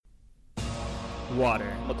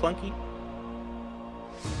Water. McClunky.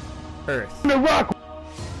 Earth. The rock.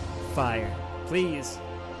 Fire. Please.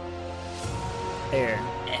 Air.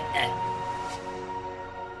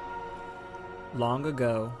 Long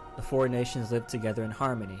ago, the four nations lived together in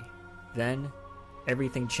harmony. Then,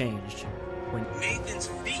 everything changed when Nathan's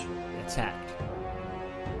feet attacked.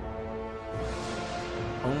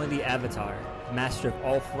 Only the Avatar, master of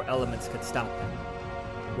all four elements, could stop him.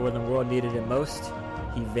 But when the world needed him most,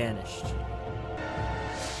 he vanished.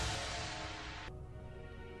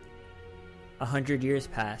 100 years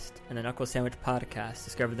passed, and the Knuckle Sandwich podcast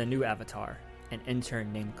discovered the new Avatar, an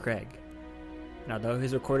intern named Craig. And although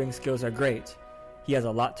his recording skills are great, he has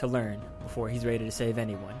a lot to learn before he's ready to save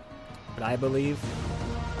anyone. But I believe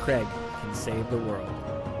Craig can save the world.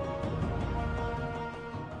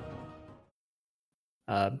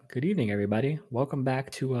 Good evening, everybody. Welcome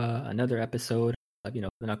back to another episode of, the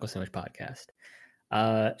Knuckle Sandwich podcast.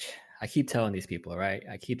 I keep telling these people, right?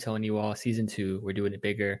 I keep telling you all, season 2, we're doing it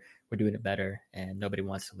bigger, we're doing it better, and nobody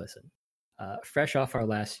wants to listen. Fresh off our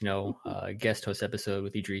last, guest host episode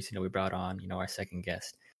with Idris, we brought on, our second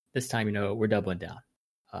guest. This time, we're doubling down.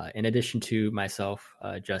 In addition to myself,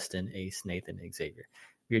 Justin, Ace, Nathan, and Xavier.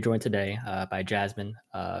 We are joined today by Jasmine,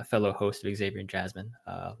 fellow host of Xavier and Jasmine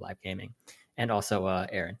Live Gaming, and also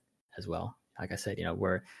Aaron as well. Like I said,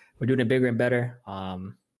 we're doing it bigger and better.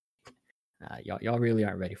 Y'all really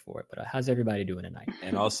aren't ready for it, but how's everybody doing tonight?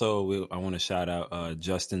 And also, I want to shout out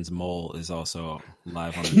Justin's mole is also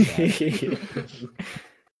live on the chat.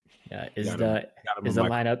 Yeah, is the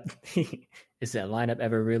lineup is that lineup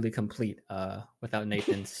ever really complete without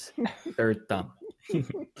Nathan's third thumb?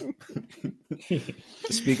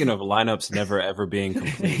 Speaking of lineups never ever being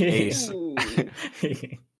complete,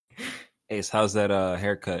 Ace, how's that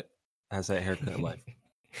haircut? How's that haircut like?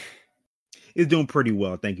 It's doing pretty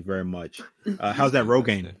well, thank you very much. How's that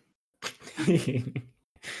Rogaine?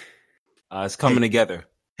 It's coming together.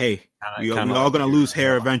 Hey, we're all going to lose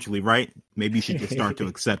hair eventually, right? Maybe you should just start to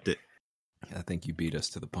accept it. I think you beat us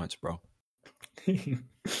to the punch, bro.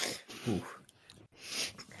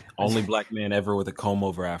 Only black man ever with a comb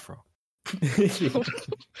over afro.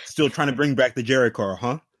 Still trying to bring back the Jerry car,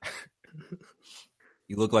 huh?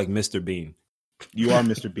 You look like Mr. Bean. You are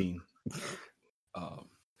Mr. Bean.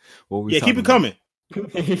 Keep it coming.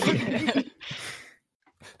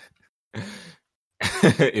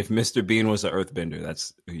 If Mr. Bean was an earthbender,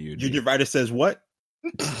 that's who you'd be. Gingivitis says what?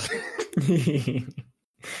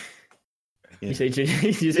 You say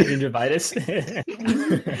gingivitis?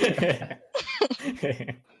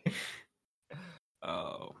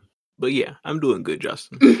 But yeah, I'm doing good,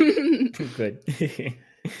 Justin. Good.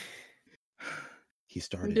 He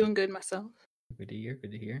started. I'm doing good myself. Good to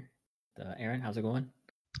hear. Aaron, how's it going?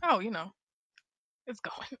 Oh, it's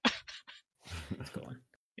going. It's going.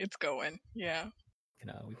 It's going. Yeah.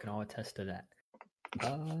 We can all attest to that.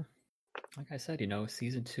 Like I said,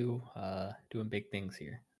 season 2, doing big things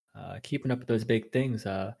here. Keeping up with those big things.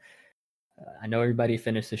 I know everybody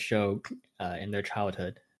finished the show in their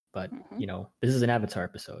childhood, but this is an Avatar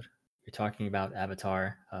episode. You're talking about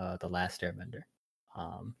Avatar, The Last Airbender.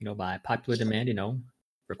 By popular demand,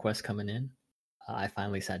 requests coming in. I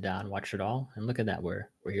finally sat down, watched it all, and look at that. We're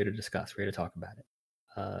here to discuss. We're here to talk about it.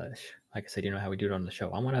 Like I said, how we do it on the show.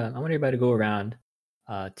 I want everybody to go around.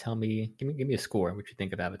 Tell me, give me a score. What you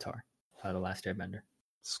think of Avatar, The Last Airbender?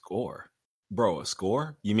 Score, bro. A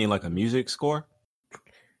score? You mean like a music score?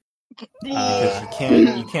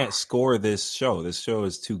 Because you can't score this show. This show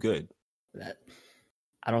is too good.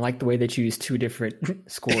 I don't like the way that you use two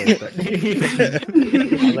different scores, but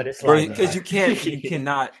I'll let it slide. Because you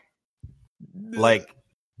cannot. Like,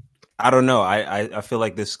 I don't know. I feel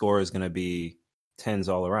like this score is going to be 10s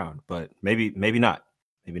all around, but maybe not.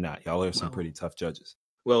 Maybe not. Y'all are some pretty tough judges.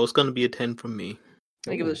 Well, it's going to be a 10 from me.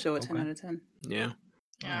 I give the show a 10 out of 10. Yeah.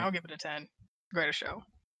 Yeah, I'll give it a 10. Greatest show.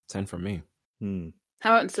 10 from me.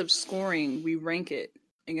 How about instead of scoring, we rank it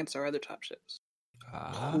against our other top shows?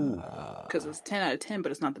 Because it's 10 out of 10,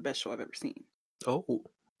 but it's not the best show I've ever seen. Oh.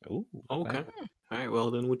 Okay. All right.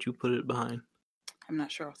 Well, then what you put it behind? I'm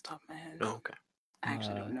not sure off the top of my head. Oh, okay. I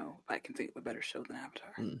actually don't know if I can think of a better show than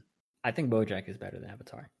Avatar. I think BoJack is better than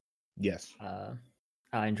Avatar. Yes.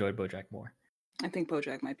 I enjoyed BoJack more. I think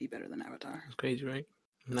BoJack might be better than Avatar. That's crazy, right?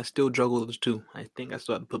 And I still juggle those two. I think I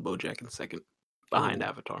still have to put BoJack in second, behind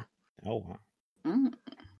Avatar. Oh, wow. I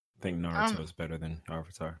think Naruto is better than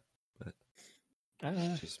Avatar, but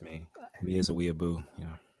it's just me. Me as a weeaboo,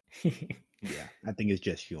 Yeah, I think it's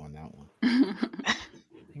just you on that one.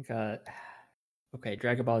 I think,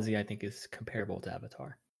 Dragon Ball Z, I think, is comparable to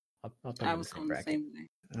Avatar. I'll put them in the same bracket.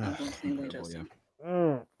 I was going the same way, Justin.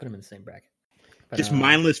 Put them in the same bracket. But, Just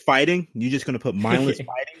mindless fighting? You're just gonna put mindless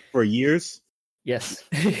fighting for years? Yes.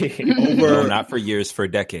 No, not for years, for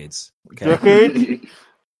decades. Okay. Decade?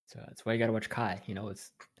 So that's why you gotta watch Kai. You know,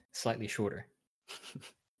 it's slightly shorter.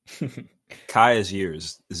 Kai is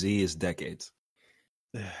years. Z is decades.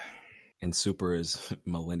 And Super is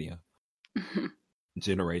millennia.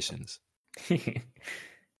 Generations. I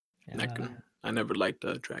never liked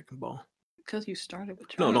Dragon Ball. Because you started with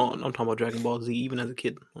No, Dragon I'm talking about Dragon Ball Z, even as a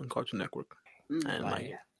kid on Cartoon Network. Mm. And Well,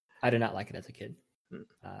 like, I did not like it as a kid. Mm.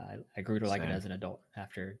 I grew to like it Same. as an adult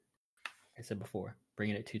after, like I said before,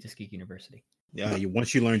 bringing it to Tuskegee University. Yeah,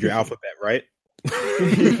 once you learned your alphabet, right?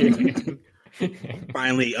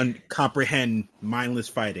 Finally comprehend mindless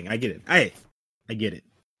fighting. I get it. I get it.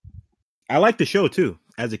 I like the show too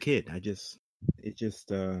as a kid. I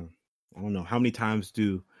don't know, how many times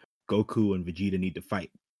do Goku and Vegeta need to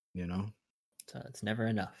fight, you know? So it's never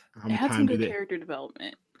enough. How It many had some times do good they, character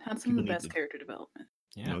development. Had some of People the need best to- character development.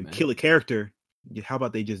 Yeah, man. kill a character? How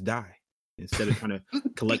about they just die instead of trying to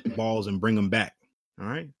collect the balls and bring them back? All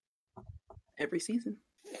right. Every season.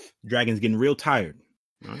 Dragon's getting real tired.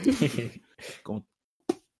 All right. Go.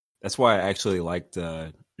 That's why I actually liked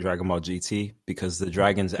Dragon Ball GT, because the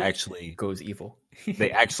dragons actually Goes evil.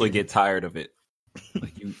 they actually get tired of it.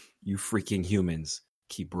 Like you freaking humans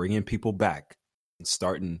keep bringing people back and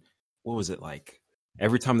starting. What was it like?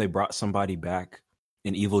 Every time they brought somebody back,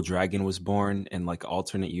 an evil dragon was born in like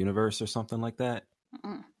alternate universe or something like that.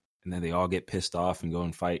 Mm. And then they all get pissed off and go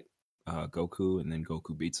and fight Goku, and then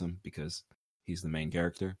Goku beats him because he's the main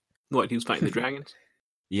character. what, he was fighting the dragons?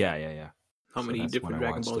 Yeah. How So many that's different when I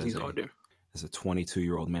Dragon Ball watched Z's are there? As a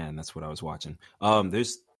 22-year-old man, that's what I was watching.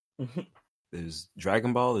 There's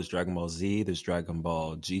Dragon Ball, there's Dragon Ball Z, there's Dragon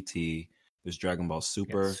Ball GT, there's Dragon Ball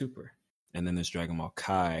Super, Super. and then there's Dragon Ball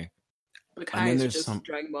Kai. But And Kai then is there's just some-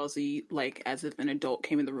 Dragon Ball Z, like as if an adult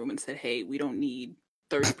came in the room and said, "Hey, we don't need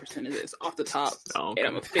 30% of this off the top, Oh, okay. and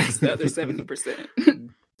I'm gonna fix the other 70%."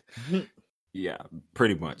 Yeah,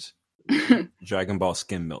 pretty much. Dragon Ball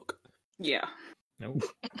Skim Milk. Yeah. Nope.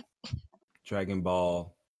 Dragon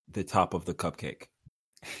Ball the top of the cupcake.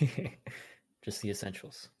 Just the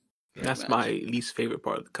essentials. That's much. my least favorite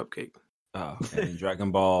part of the cupcake. And then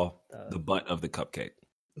Dragon Ball the butt of the cupcake.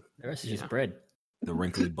 The rest is just Yeah. bread. The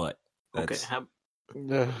wrinkly butt. Okay, That's I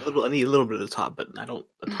need a little bit of the top, but I don't.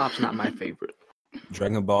 The top's not my favorite.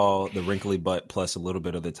 Dragon Ball, the wrinkly butt plus a little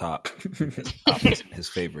bit of the top. Top is his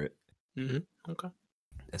favorite. Mm-hmm. Okay.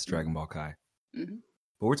 That's Dragon Ball Kai. Mhm.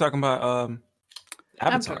 But we're talking about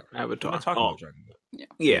Avatar. Avatar. We're not talking Oh, about Dragon Ball.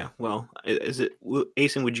 yeah. Well, is it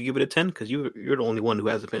Asen? Would you give it a 10? Because you're the only one who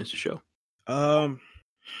hasn't finished the show. I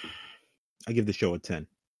give the show a 10.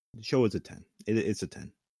 The show is a 10. It's a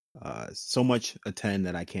 10. So much a 10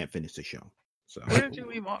 that I can't finish the show. So Where did you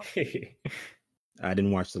leave off? I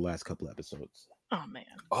didn't watch the last couple episodes. Oh man.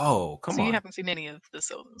 Oh, come So on. you haven't seen any of the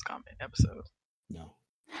Sylvan's Comment episodes. No.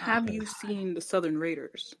 Have you seen the Southern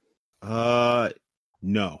Raiders? No.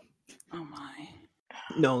 Oh my.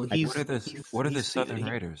 No, he's What are the he's- Southern he-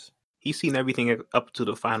 Raiders? He's seen everything up to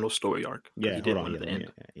the final story arc. Yeah, he hold did on. one at the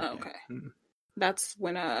end. Oh, okay. Mhm. That's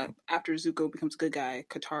when after Zuko becomes a good guy,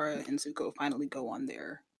 Katara and Zuko finally go on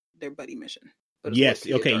their buddy mission. But it's Yes.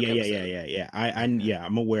 supposed to be a Okay. dark Yeah. episode.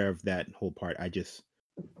 I'm aware of that whole part. I just,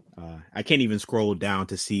 I can't even scroll down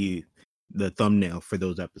to see the thumbnail for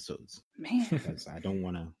those episodes Man. because I don't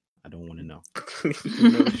want to know.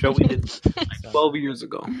 The show we did like 12 years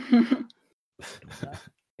ago.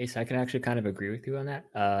 Ace, I can actually kind of agree with you on that.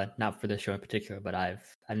 Not for this show in particular, but I've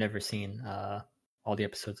never seen all the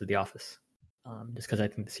episodes of The Office. Just because I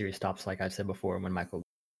think the series stops, like I've said before, when Michael.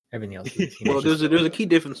 Everything else. Is, Well, it's just- there's a key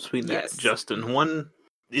difference between that, Yes. Justin. One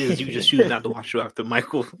is you just choose not to watch it after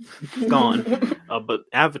Michael's gone. But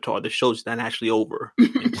Avatar, the show's not actually over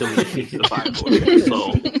until he takes the fire force.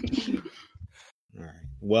 So All right.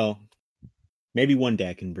 Well, maybe one day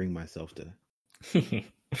I can bring myself to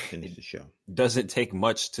finish the show. Doesn't take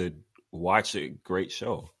much to watch a great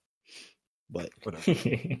show. But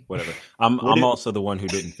Whatever. I'm What is- also the one who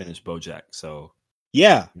didn't finish BoJack, so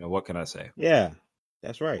yeah, what can I say? yeah,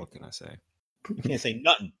 that's right. What can I say? You can't say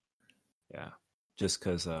nothing. Yeah, just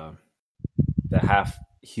because the half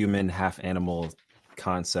human, half animal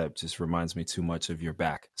concept just reminds me too much of your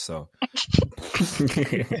back. So,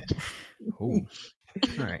 Ooh.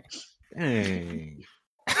 All right. Dang.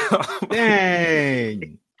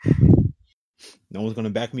 Dang. No one's gonna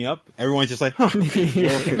back me up. Everyone's just like, huh. Now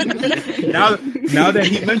that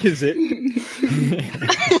he mentions it,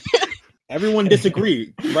 everyone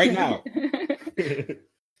disagree right now. Dang.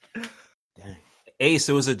 Ace,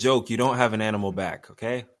 it was a joke. You don't have an animal back,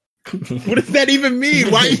 okay? What does that even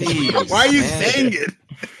mean? Why are you Man. saying it?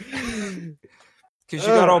 Because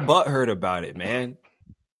you got all butthurt about it, man.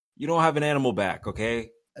 You don't have an animal back, okay?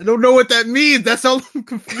 I don't know what that means. That's all I'm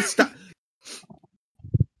confused. Stop.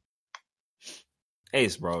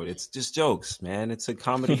 Ace, bro, it's just jokes, man. It's a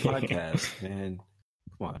comedy podcast, man.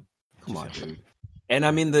 Come on, dude. And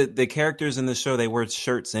I mean, the characters in the show, they wear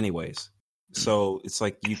shirts anyways. So it's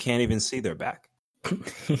like you can't even see their back.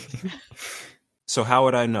 So how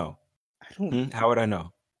would I know? How would I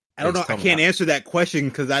know? I don't know. I can't answer that question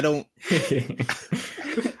because I don't.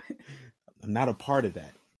 I'm not a part of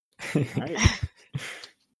that. Right?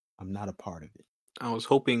 I'm not a part of it. I was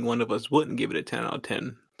hoping one of us wouldn't give it a 10 out of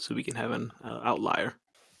 10 so we can have an outlier.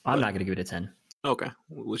 I'm not gonna give it a 10. Okay.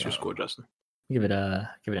 What's your score, Justin? Give it a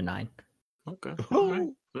 9. Okay.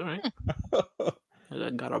 All right. I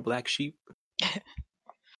got our black sheep.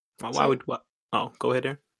 Why would what? Oh, go ahead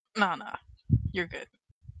there. Nah. You're good.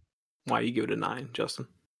 Why you give it a 9, Justin?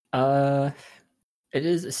 It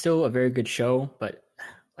is still a very good show, but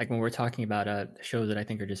like when we're talking about shows that I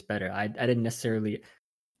think are just better, I didn't necessarily.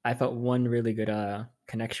 I felt one really good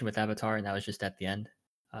connection with Avatar, and that was just at the end.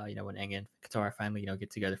 When Aang and Katara finally get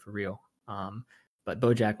together for real. But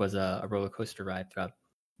BoJack was a roller coaster ride throughout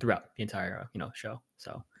the entire show.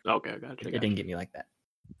 So okay, I got you. It didn't get me like that.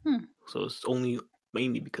 So it's only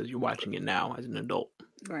mainly because you're watching it now as an adult,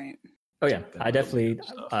 Right. Oh yeah, I definitely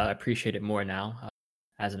appreciate it more now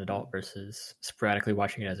as an adult versus sporadically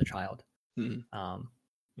watching it as a child. Mm-hmm.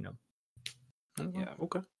 Yeah.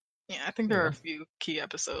 Okay. Yeah, I think there are a few key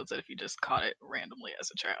episodes that if you just caught it randomly as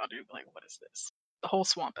a child, you'd be like, "What is this?" The whole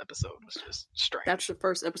swamp episode was just strange. That's the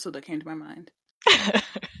first episode that came to my mind. Because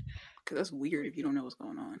that's weird if you don't know what's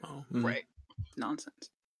going on. Oh, right. Nonsense.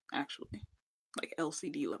 Actually. Like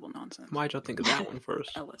LCD level nonsense. Why'd y'all think of that one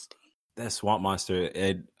first? LSD. That swamp monster,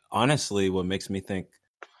 it honestly, what makes me think,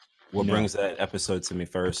 what brings that episode to me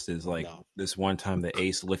first is like this one time that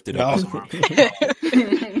Ace lifted up his arm.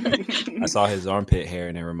 I saw his armpit hair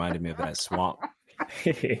and it reminded me of that swamp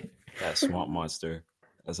monster.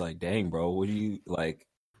 I was like, dang, bro, what do you like?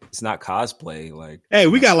 It's not cosplay. Like, hey,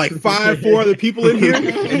 we got like 4 other people in here,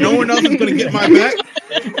 and no one else is going to get my back.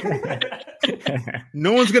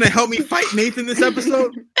 No one's going to help me fight Nathan this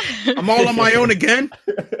episode. I'm all on my own again.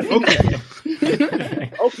 Okay.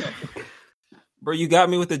 Okay. Bro, you got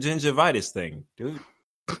me with the gingivitis thing, dude.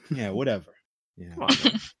 Yeah, whatever. Yeah. Come on,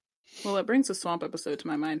 man. Well, it brings the swamp episode to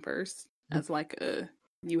my mind first as like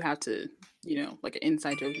you have to, like an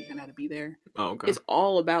inside joke, you kind of have to be there. Oh, okay. It's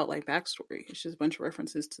all about like backstory. It's just a bunch of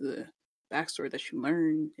references to the backstory that you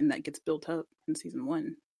learn and that gets built up in season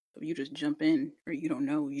 1. If you just jump in or you don't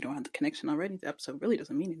know, you don't have the connection already, the episode really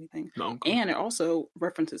doesn't mean anything. No, okay. And it also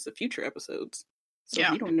references the future episodes. So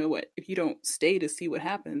Yeah. if you don't stay to see what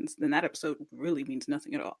happens, then that episode really means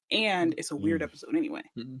nothing at all. And it's a weird episode anyway.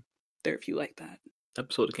 Mm-hmm. There are a few like that.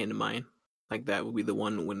 Episode that came to mind, like that would be the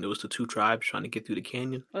one when there was the 2 tribes trying to get through the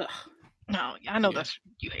canyon. Ugh, No, I know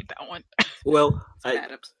you hate that one. Well, it's a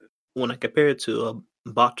bad episode. when I compare it to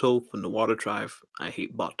Bato from the Water Tribe, I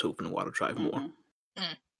hate Bato from the Water Tribe more,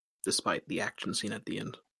 despite the action scene at the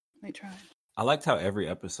end. They tried. I liked how every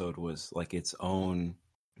episode was like its own,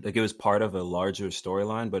 like it was part of a larger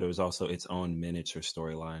storyline, but it was also its own miniature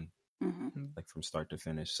storyline, like from start to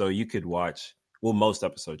finish. So you could watch, most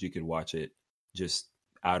episodes, you could watch it just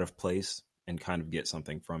out of place and kind of get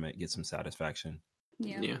something from it, get some satisfaction.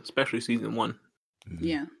 Yeah. Especially season 1. Mhm.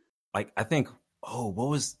 Yeah. Like I think,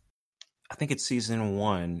 I think it's season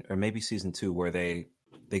 1 or maybe season 2 where they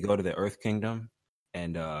go to the Earth Kingdom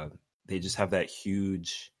and they just have that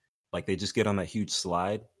huge, like they just get on that huge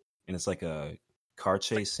slide and it's like a car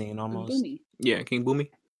chase scene almost. Boomy. Yeah, King Boomy.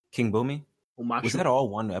 King Boomy? Umashu. Was that all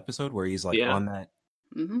one episode where he's like on that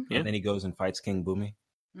Mm-hmm. Yeah. and then he goes and fights King Boomy?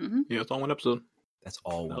 Mm-hmm. Yeah, it's all one episode. That's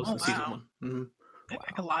all That one was Oh, season wow. 1. They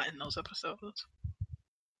like a lot in those episodes.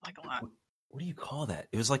 Like a lot. What do you call that?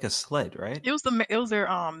 It was like a sled, right? It was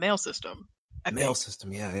their mail system. I Mail think.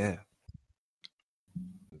 system, yeah.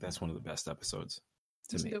 That's one of the best episodes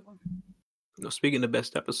to It's a me. good one. Speaking of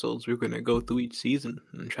best episodes, we're going to go through each season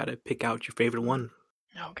and try to pick out your favorite one.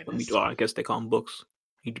 Oh goodness. Well, I guess they call them books.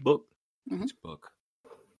 Each book. Each book.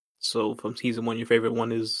 So from season 1, your favorite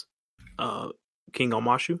one is King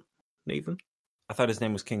Almashu, Nathan? I thought his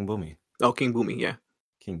name was King Boomy. Oh, King Boomy, yeah.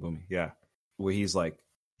 King Boomy, yeah. Where he's like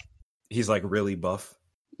really buff,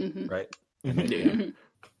 Mm-hmm. right? Yeah.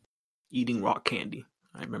 Eating rock candy.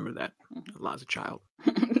 I remember that a lot as a child.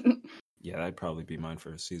 Yeah, that'd probably be mine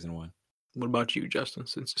for season 1. What about you, Justin,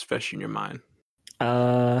 since it's fresh in your mind?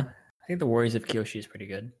 I think the Warriors of Kyoshi is pretty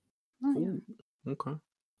good. Oh, yeah. Okay.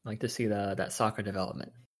 I like to see that Sokka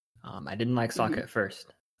development. I didn't like Sokka at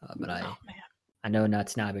first, but Oh man. I know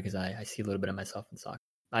nuts now because I see a little bit of myself in Sokka.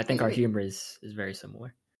 I think our humor is very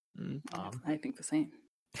similar. I think the same.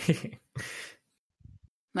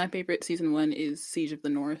 My favorite season 1 is Siege of the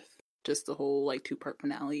North. Just the whole like 2-part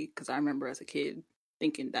finale. Because I remember as a kid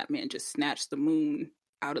thinking that man just snatched the moon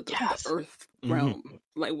out of the Earth realm.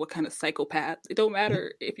 Like, what kind of psychopath? It don't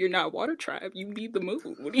matter if you're not Water Tribe. You need the moon.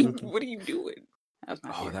 What are you doing? That was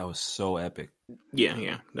my favorite. That was so epic.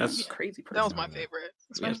 Yeah. That's crazy. That was my favorite.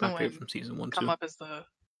 Especially my favorite from season 1 came too. up as the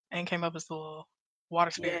little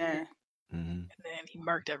water spirit. Yeah. And then he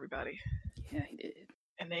murked everybody. Yeah, he did.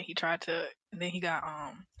 And then he got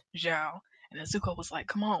Zhao. And then Zuko was like,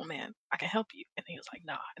 "Come on, man, I can help you." And he was like,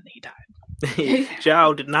 "Nah," and then he died.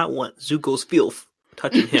 Zhao did not want Zuko's filth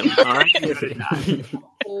touching him. All right, The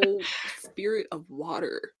whole spirit of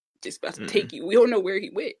water just about to take you. We don't know where he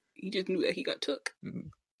went. He just knew that he got took,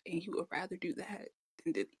 and he would rather do that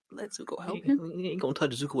than to let Zuko help him. He ain't gonna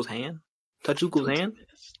touch Zuko's hand. Touch Zuko's hand.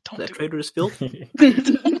 That traitorous filth.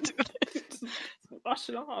 Wash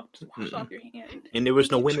it off. Just wash off your hand. And there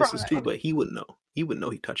was no witnesses too, but he would know. He would know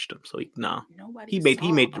he touched him. So he made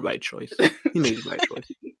the right choice. He made the right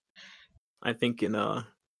choice. I think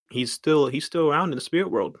he's still around in the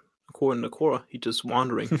spirit world, according to Korra. He's just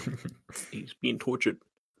wandering. He's being tortured.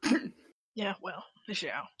 Yeah, well, it's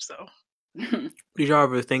Zhao, so. Did y'all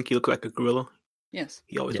ever think he looked like a gorilla? Yes.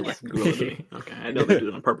 He always looked like a gorilla to me. Okay, I know they did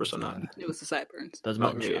it on purpose or not. It was the sideburns. Those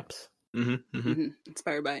mutton chops.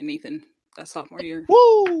 Inspired by Nathan that sophomore year.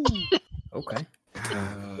 Woo! Okay.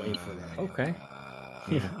 Okay.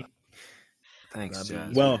 Thanks,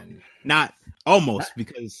 Jazz. Well, not almost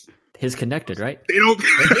because his connected, right? they don't.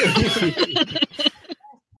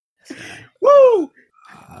 Woo!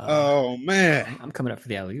 Oh man, I'm coming up for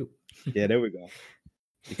the alley-oop. Yeah, there we go.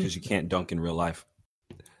 Because you can't dunk in real life.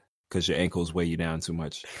 Because your ankles weigh you down too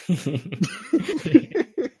much.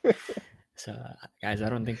 So, guys, I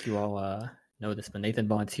don't think you all know this, but Nathan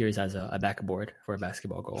volunteers as a backboard for a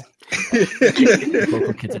basketball goal.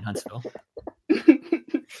 Local kids in Huntsville.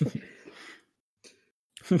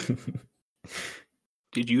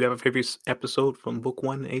 Did you have a favorite episode from book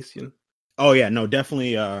 1, Asian? Oh yeah, no,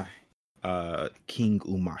 definitely King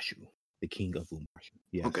Umashu. The King of Umashu.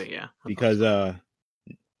 Yes. Okay, yeah. Because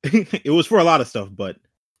it was for a lot of stuff, but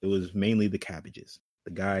it was mainly the cabbages.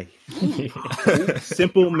 The guy,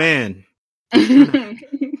 simple man.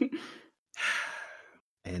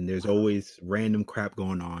 And there's always random crap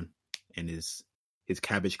going on in his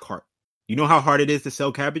cabbage cart. You know how hard it is to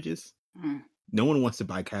sell cabbages? No one wants to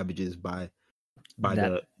buy cabbages by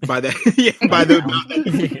the yeah,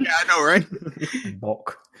 I know, right?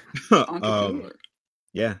 Bulk.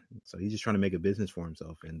 Yeah, so he's just trying to make a business for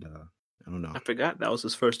himself, and I don't know. I forgot that was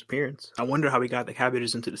his first appearance. I wonder how he got the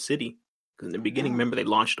cabbages into the city. Because in the beginning, remember, they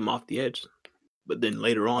launched them off the edge. But then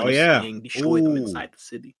later on, he destroyed them inside the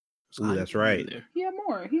city. So ooh, that's right. He had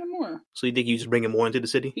more. So you think he's bringing more into the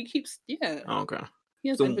city? He keeps, Oh, okay. He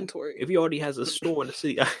has inventory. If he already has a store in the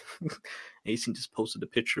city, Asian just posted a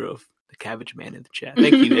picture of the cabbage man in the chat.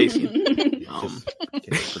 Thank you, Asian.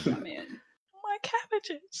 My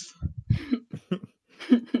cabbages.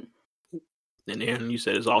 And Aaron, you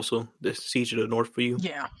said it's also the Siege of the North for you?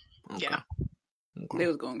 Yeah. Okay. Yeah. Okay. They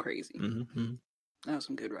was going crazy. Mm-hmm. That was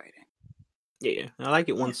some good writing. Yeah. I like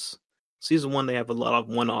it once. Season 1, they have a lot of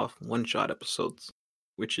one-shot episodes,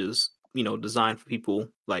 which is, designed for people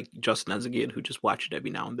like Justin as a kid who just watch it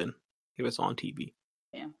every now and then if it's on TV.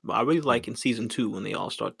 Yeah. But I really like in season 2 when they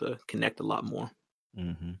all start to connect a lot more,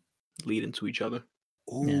 lead into each other.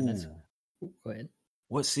 Ooh. Yeah, go ahead.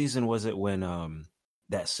 What season was it when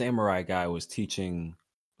that samurai guy was teaching?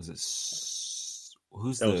 Was it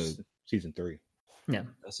season 3? Yeah,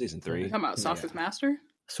 that's season 3. You talking about Sokka's Master?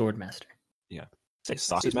 Sword Master. Yeah. Say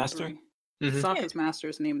Sokka's Master? Sokka's Master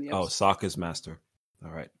is the name of the episode. Oh, Sokka's Master.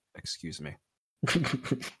 All right. Excuse me.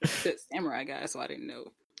 The samurai guy, so I didn't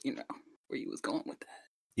know, where you was going with that.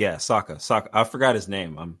 Yeah, Sokka. I forgot his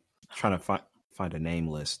name. I'm trying to find a name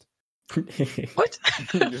list. What?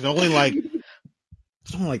 There's only like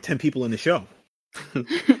 10 people in the show.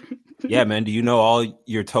 Yeah, man. Do you know all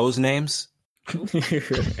your toes names?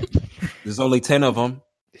 There's only 10 of them.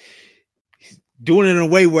 Doing it in a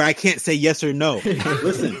way where I can't say yes or no.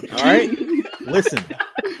 Listen, all right? Listen.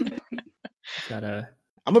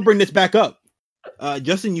 I'm going to bring this back up.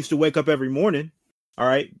 Justin used to wake up every morning, all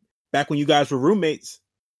right, back when you guys were roommates,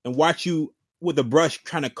 and watch you with a brush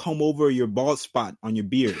trying to comb over your bald spot on your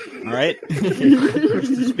beard, all right?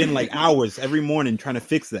 Spend like hours every morning trying to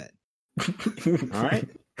fix that. All right?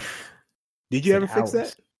 Did you ever fix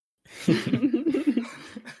that?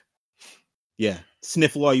 Yeah.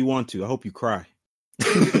 Sniffle all you want to. I hope you cry.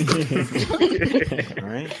 All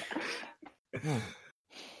right?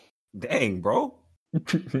 Dang, bro.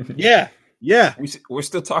 Yeah. We're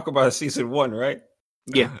still talking about season 1, right?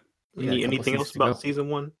 Yeah. Yeah, a couple Anything else seasons to go. about season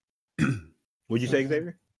 1? What'd you say,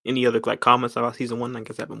 Xavier? Any other like comments about season 1? I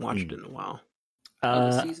guess I haven't watched it in a while.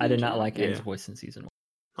 season I did in not general? like Aang's Yeah. voice in season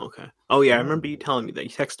 1. Okay. Oh yeah, I remember you telling me that. You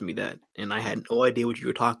texted me that, and I had no idea what you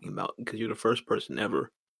were talking about because you're the first person ever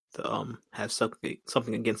to have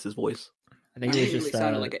something against his voice. I think He it was really just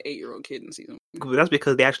sounded like an 8-year-old kid in season 1. But that's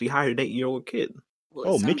because they actually hired an 8-year-old kid. Well, it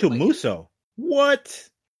Oh, sounded Mitchell like it. Musso. What?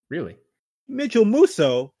 really. Mitchell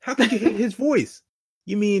Musso? How could you hate his voice?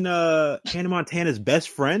 You mean Hannah Montana's best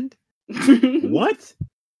friend? What?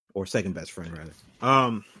 Or second best friend, rather.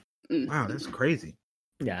 Wow, that's crazy.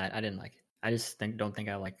 Yeah, I didn't like it. I just don't think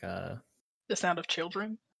I like. The sound of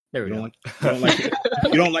children. There we You go. don't like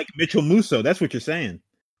you don't like Mitchell Musso. That's what you're saying.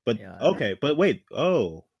 But Yeah. okay, but wait.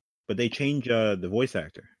 Oh, but they changed the voice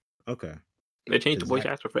actor. Okay. They changed the voice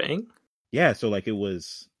Exact- actor for Aang. Yeah, so like it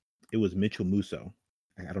was Mitchell Musso.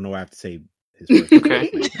 I don't know why I have to say his first name. Okay.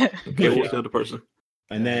 Okay, what was the other person?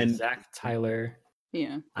 And then Zach Tyler.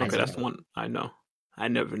 Yeah. Okay, Isaac. that's the one I know. I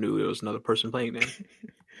never knew there was another person playing that.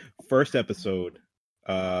 first episode,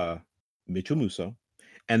 Mitchell Musso,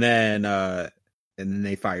 and then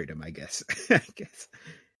they fired him. I guess.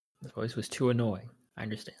 His voice was too annoying. I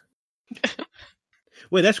understand.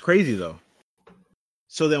 Wait, that's crazy though.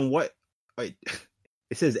 So then what? Wait,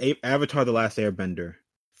 it says Avatar: The Last Airbender,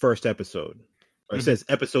 first episode, or it says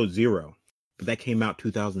episode 0, but that came out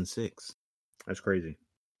 2006. That's crazy.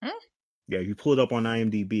 Yeah, if you pull it up on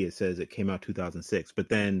IMDb, it says it came out 2006, but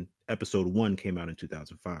then episode 1 came out in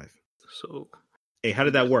 2005. So Hey, how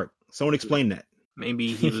did that work? Someone explain that.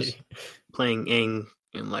 maybe he was playing Aang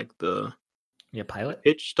in like the Yeah, pilot.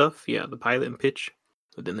 pitch stuff. Yeah, the pilot and pitch.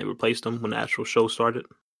 But then they replaced him when the actual show started.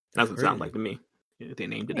 That's what it sounds like to me. Yeah, they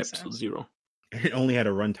named it Makes episode sense. 0. It only had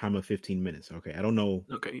a runtime of 15 minutes. Okay, I don't know.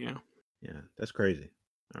 Okay, yeah. Yeah, that's crazy.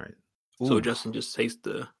 All right. So Ooh. Justin just hates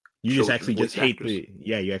the You shows just and actually voice just hate actors.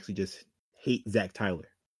 you actually just hate Zach Tyler.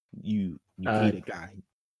 You hate a guy.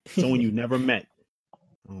 Someone you never met.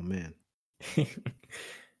 Oh man.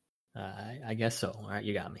 I guess so. All right,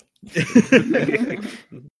 you got me.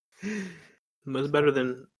 But it's better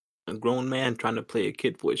than a grown man trying to play a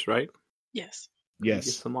kid voice, right? Yes. Get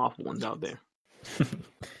Yes. some awful ones out there.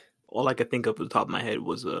 All I could think of at the top of my head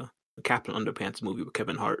was a Captain Underpants movie with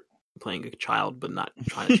Kevin Hart playing a child, but not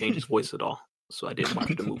trying to change his voice at all. So I didn't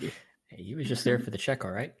watch the movie. Hey, you was just there for the check,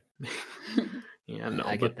 all right? Yeah, I know.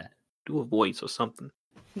 I but get that. do a voice or something.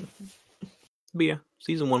 But yeah,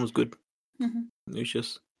 season 1 was good. Mhm. It was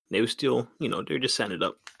just they were still, they're just setting it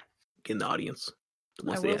up, getting the audience. I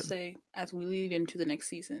Once they will had- say, as we lead into the next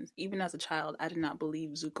seasons, even as a child, I did not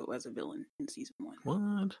believe Zuko as a villain in season 1.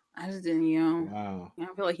 What? I just didn't, Wow. I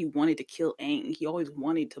feel like he wanted to kill Aang. He always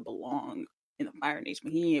wanted to belong in the Fire Nation,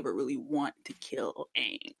 but he never really want to kill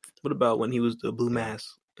Aang. What about when he was the blue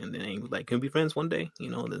mask and then he was like, "Can we be friends one day?"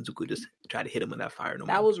 And then Zuko just tried to hit him with that fire.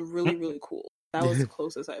 That was really, really cool. That was the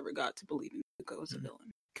closest I ever got to believing Zuko as a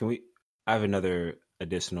villain. I have another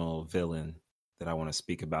additional villain that I want to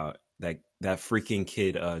speak about. That freaking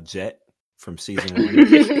kid, Jet from season 1.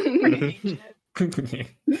 I hate Jet.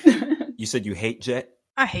 You said you hate Jet?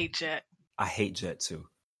 I hate Jet. I hate Jet too.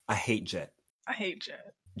 I hate Jet. I hate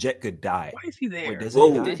Jet. Jet could die. Why is he there? Wait, does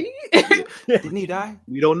Whoa. he Did die? he? Didn't he die?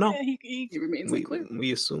 We don't know. Yeah, he He remains We, unclear.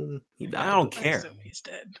 we assume he died. I don't I care. assume he's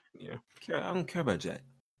dead. Yeah. I don't care about Jet.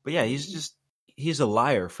 But yeah, he's a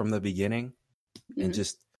liar from the beginning, and Mhm.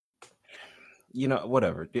 just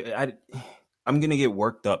whatever. I'm gonna get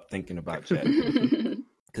worked up thinking about Jet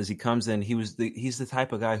because he comes in. He's the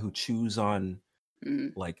type of guy who chews on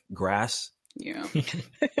Mhm. like grass Yeah.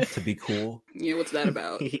 to be cool. Yeah, what's that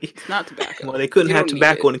about? It's not tobacco. Well, they couldn't You have don't need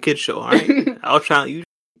tobacco it. on the kids show. All right. I was trying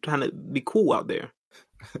to be cool out there.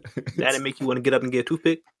 That didn't make you want to get up and get a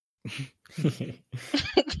toothpick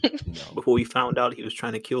No. before we found out he was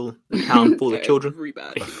trying to kill the town full of children.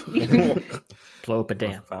 Everybody. Blow up a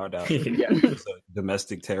dam. Found out he's a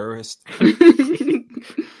domestic terrorist.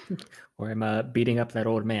 Or am beating up that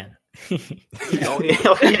old man. Oh yeah,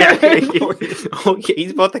 oh yeah,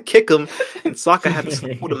 he's about to kick him, and Sokka had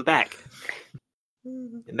to put him back,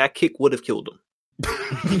 and that kick would have killed him.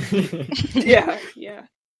 Yeah.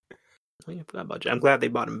 Oh, yeah, I forgot about you. I'm glad they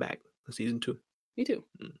brought him back for season 2. Me too.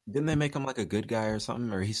 Didn't they make him like a good guy or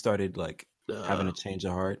something? Or he started like having a change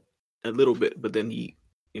of heart? A little bit, but then he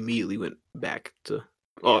immediately went back to.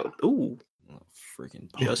 Oh, ooh! Oh,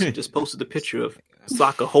 freaking Justin just posted the picture of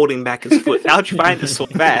Sokka holding back his foot. How'd you find this so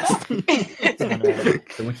fast? It's on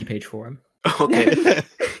the wiki page for him. Okay,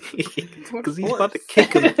 because he's about to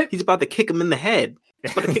kick him. He's about to kick him in the head.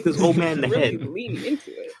 He's about to kick this old man in the Really head. leaning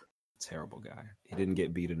into it. terrible guy. He didn't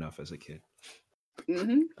get beat enough as a kid.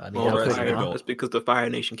 The Oh, Yellow that's Fire. an adult. that's because the Fire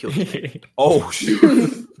Nation killed you. Oh,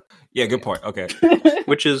 shoot. Yeah, good point. Okay.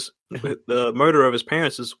 Which is the murder of his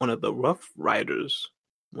parents is one of the Rough Riders,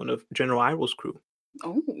 one of General Iroh's crew.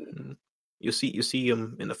 Oh, You see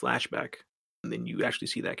him in the flashback, and then you actually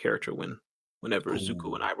see that character whenever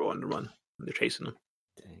Zuko and Iroh are on the run, and they're chasing him.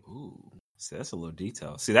 Ooh. See, that's a little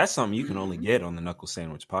detail. See, that's something you can only get on the Knuckle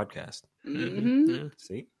Sandwich podcast. mm-hmm.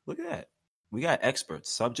 See, look at that. We got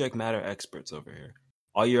experts, subject matter experts over here.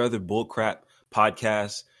 All your other bullcrap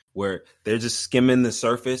podcasts where they're just skimming the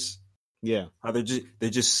surface. Yeah. How they're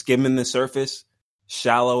just skimming the surface,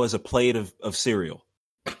 shallow as a plate of cereal.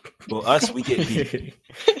 Well, us, we get deep.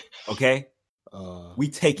 Okay? We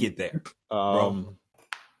take it there. Bro.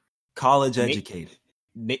 College educated.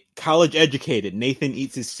 College educated. Nathan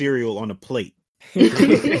eats his cereal on a plate. We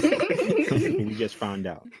just found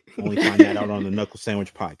out. Only find that out on the Knuckle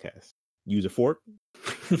Sandwich podcast. Use a fork.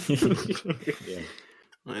 Yeah.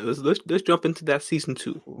 All right, let's jump into that season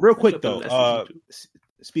 2. Real quick though,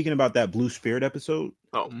 speaking about that Blue Spirit episode,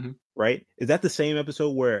 right? Is that the same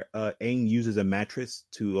episode where Aang uses a mattress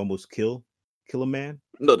to almost kill a man?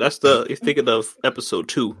 No, that's you're thinking of episode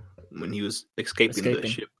 2 when he was escaping the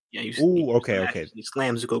ship. Yeah, okay. He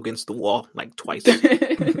slams Zuko against the wall like twice.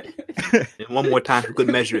 And one more time he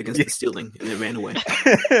couldn't measure against the ceiling and then ran away.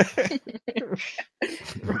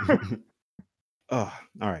 Oh,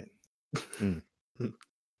 all right.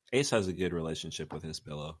 Ace has a good relationship with his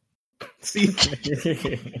pillow. See,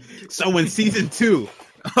 so in season 2,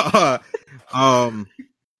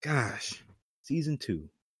 gosh, season 2,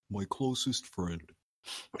 my closest friend.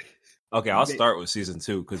 Okay, I'll start with season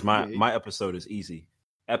 2 because my episode is easy.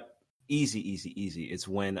 Easy. It's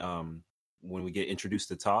when we get introduced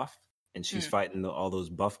to Toph and she's fighting all those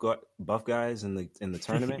buff guys in the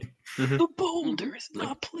tournament. The Boulder is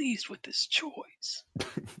not pleased with this choice.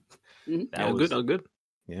 That was good.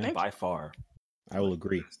 Yeah, by far. I will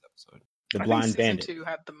agree. Episode. The I Blind think Bandit. Season 2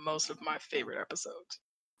 had the most of my favorite episodes.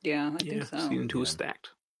 Yeah, I think so. Season 2 is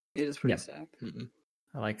stacked. It is pretty stacked.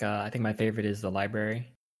 I think my favorite is the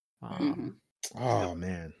library. Oh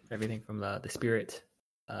man, everything from the spirit,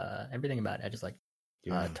 everything about it. I just like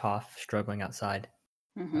Toph struggling outside.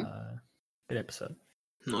 Good episode.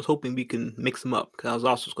 I was hoping we can mix them up because I was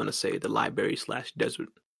also going to say the library / desert.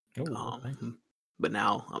 But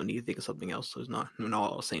now I need to think of something else. So it's not we're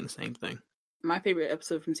not all saying the same thing. My favorite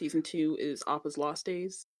episode from season 2 is Appa's Lost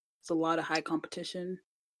Days. It's a lot of high competition,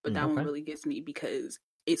 but that one really gets me because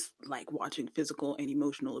it's like watching physical and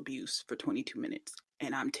emotional abuse for 22 minutes,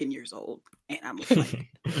 and I'm 10 years old, and I'm like,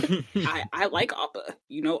 I like Appa.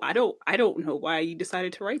 You know, I don't know why you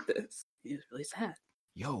decided to write this. It's really sad.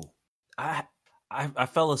 Yo, I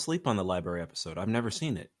fell asleep on the library episode. I've never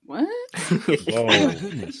seen it. What? Oh my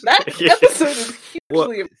goodness. That episode is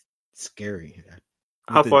hugely scary.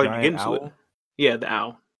 How far did you get into it? Yeah, the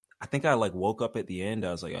owl. I think I woke up at the end.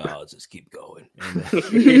 I was like, oh, let's just keep going.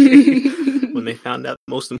 When they found out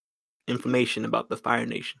most information about the Fire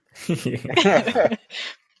Nation.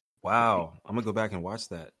 Wow. I'm going to go back and watch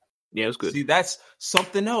that. Yeah, it was good. See, that's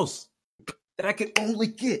something else that I could only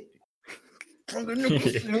get from the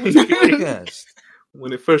podcast.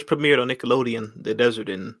 When it first premiered on Nickelodeon, the desert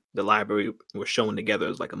and the library were shown together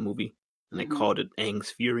as like a movie, and they called it Aang's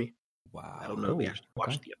Fury. Wow. I don't know if we actually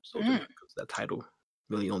watched the episode because that title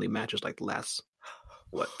really only matches like the last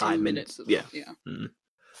 5 minutes. Yeah.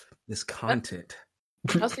 This content.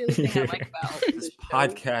 That's the other thing I like about this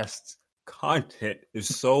podcast content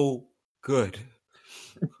is so good.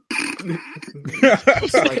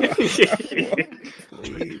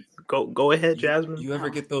 Go ahead, Jasmine. You ever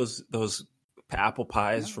get those apple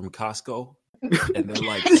pies from Costco and they're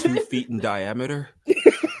like 2 feet in diameter?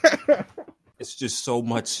 It's just so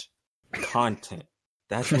much content.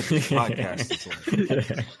 That's what this podcast is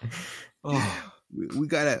like. Oh, we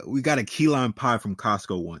got a key lime pie from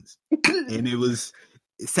Costco once, and it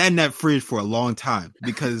sat in that fridge for a long time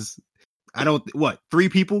because 3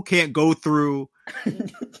 people can't go through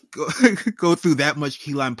that much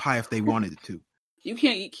key lime pie if they wanted to. You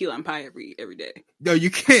can't eat key lime pie every day. No,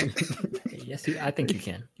 you can't. Yes, I think you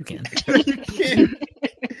can. You can. You can.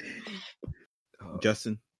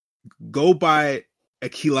 Justin, go buy a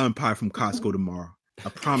key lime pie from Costco tomorrow. I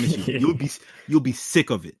promise you, you'll be sick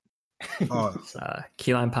of it.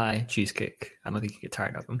 Key lime pie, cheesecake. I don't think you get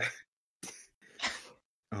tired of them.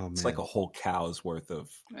 Oh man, it's like a whole cow's worth of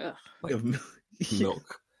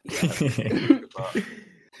milk.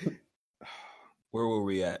 Where were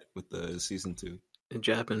we at with the season 2?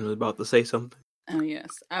 Jasmine was about to say something. Oh yes,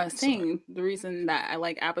 I was saying the reason that I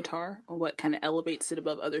like Avatar, or what kind of elevates it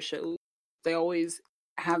above other shows, they always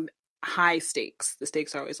have high stakes. The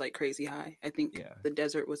stakes are always like crazy high. I think Yeah. the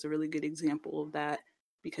desert was a really good example of that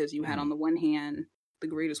because you had Mhm. on the one hand the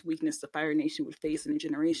greatest weakness the Fire Nation would face in a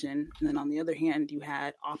generation, and then on the other hand you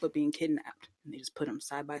had Appa being kidnapped, and they just put them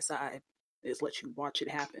side by side. They just let you watch it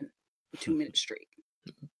happen for 2 minutes straight.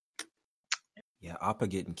 Yeah, Appa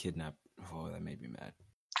getting kidnapped. Oh, that made me mad.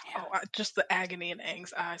 Oh, just the agony in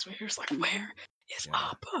Aang's eyes when he was like, "Where is Yeah.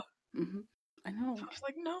 Appa?" Mm-hmm. I know. I was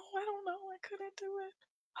like, "No, I don't know. I couldn't do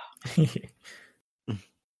it."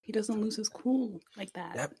 He doesn't lose his cool like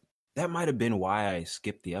that. That might have been why I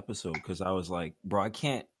skipped the episode, because I was like, bro, I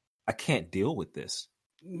can't deal with this.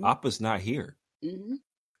 Mm-hmm. Appa's not here. Mm-hmm.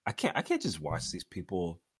 I can't just watch these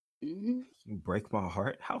people break my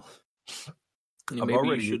heart. How? Yeah, maybe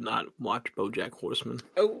you should not watch BoJack Horseman.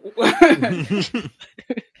 Oh,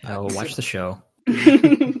 Oh, watch the show.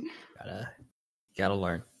 Gotta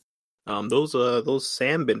learn. Those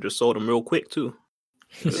sandbenders sold him real quick too.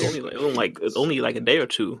 It was only like a day or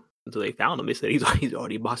two until they found him. They said he's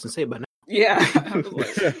already Boston Say by now. yeah.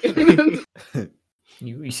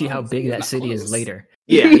 You see how big that city is later.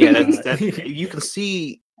 Yeah. That's you can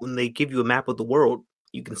see when they give you a map of the world.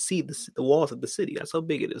 You can see the walls of the city. That's how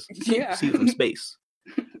big it is. You Yeah. can see it from space.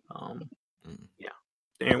 Yeah.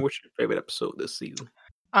 Darren, what's your favorite episode this season?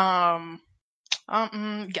 Yeah,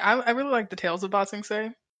 I really like the Tales of Ba Sing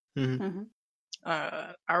Se. Mm-hmm.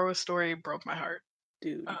 Arrow's story broke my heart.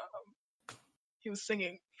 Dude. He was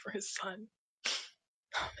singing for his son.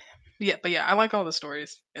 Oh man. Yeah, I like all the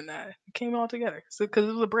stories in that. It came all together because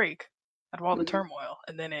it was a break out of all the turmoil,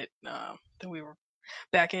 and then then we were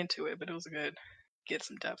back into it. But it was a good get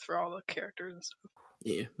some depth for all the characters and stuff.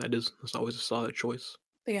 Yeah, that's always a solid choice.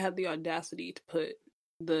 They had the audacity to put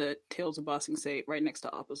the Tales of Ba Sing Se right next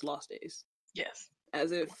to Appa's Lost Days. Yes.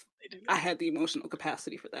 As if I had the emotional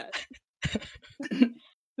capacity for that.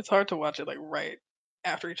 It's hard to watch it like right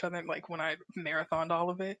after each other. Like when I marathoned all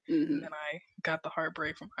of it, and then I got the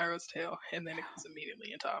heartbreak from Arrow's Tale, and then it was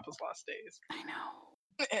immediately into Appa's Lost Days. I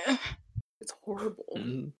know. It's horrible.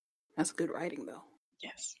 Mm-hmm. That's good writing, though.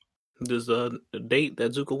 Yes. Does the date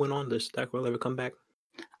that Zuko went on, does Stackwell ever come back?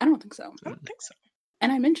 I don't think so. I don't think so.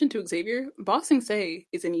 And I mentioned to Xavier, Ba Sing Se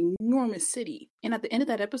is an enormous city. And at the end of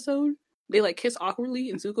that episode, they like kiss awkwardly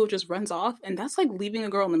and Zuko just runs off. And that's like leaving a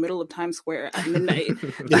girl in the middle of Times Square at midnight.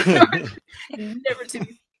 Never to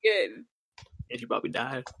be again. And she probably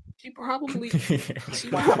died. She probably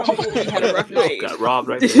had a rough night. Got robbed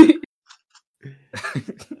right there.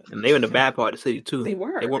 And they were in the bad part of the city too. They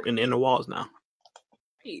weren't in the inner walls now.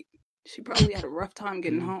 Right. She probably had a rough time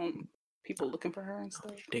getting home. People looking for her and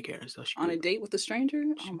stuff. Take care of herself. On a date with a stranger?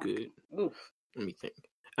 She good. Oof. Let me think.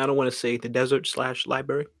 I don't want to say the desert /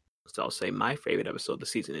 library. So I'll say my favorite episode of the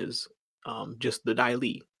season is just the Dai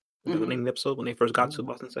Li. The name of the episode when they first got to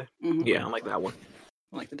Boston Say. Yeah, I like that one.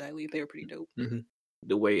 I like the Dai Li. They were pretty dope.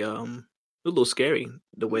 The way it was a little scary.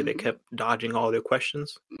 The way they kept dodging all their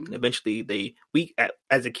questions. And eventually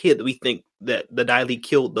as a kid we think that the Dai Li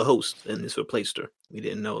killed the host and this replaced her. We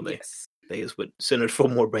didn't know they just went centered for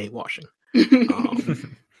more brainwashing.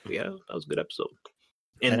 Yeah, that was a good episode.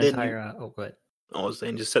 And that then entire go ahead. I was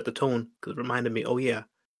saying just set the tone because it reminded me. Oh yeah,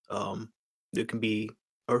 there can be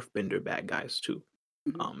Earthbender bad guys too.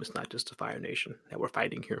 It's not just the Fire Nation that we're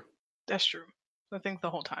fighting here. That's true. I think the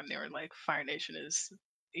whole time they were like, Fire Nation is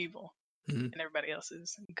evil, and everybody else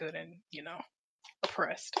is good and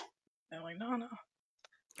oppressed. And I'm like, no.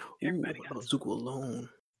 Everybody got Zuko alone.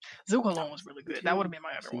 Zuko alone was really good. That would have been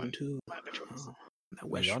my other one. Too. My other choice.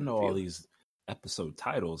 Well, y'all know all these episode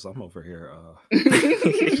titles. I'm over here.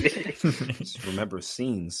 Just remember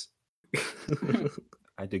scenes.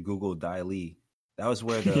 I did Google Dai Li. That was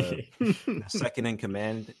where the second in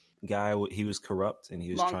command guy, he was corrupt and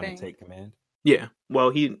he was trying to take command. Yeah. Well,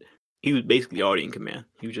 he was basically already in command.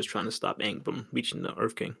 He was just trying to stop Aang from reaching the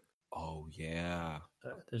Earth King. Oh yeah.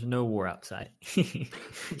 There's no war outside.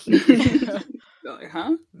 Like,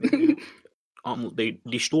 huh? They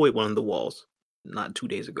destroyed one of the walls not 2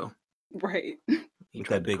 days ago. Right. With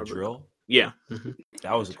that big drill. Yeah.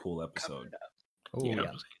 That was a cool episode. Oh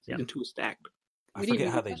yeah. Season 2 is stacked. I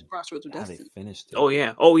forget how they finished it. Oh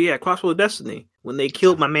yeah, Crossroads of Destiny. When they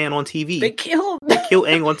killed my man on TV. They killed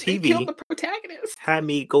Aang on TV. They killed the protagonist. Had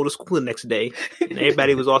me go to school the next day, and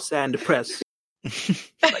everybody was all sad and depressed.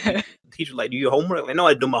 The teacher was like, "Do your homework?" Like, no,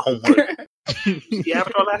 I do my homework. See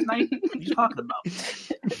Avatar last night? What are you talking about?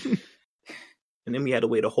 And then we had to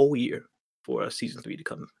wait a whole year for season 3 to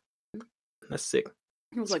come. That's sick.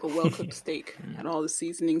 It was like a well-cooked steak. And all the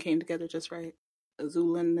seasoning came together just right.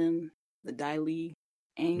 Azula and them, the Dai Li,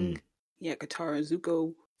 Aang, Katara and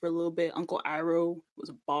Zuko for a little bit. Uncle Iroh was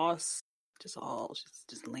a boss. Just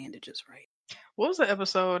landed just right. What was the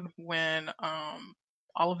episode when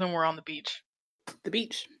all of them were on the beach? The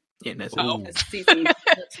beach. Yeah, that's Oh. That's season.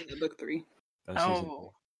 That's in book 3. That's season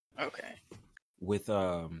Oh, okay. with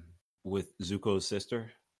Zuko's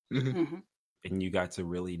sister, Mm-hmm. and you got to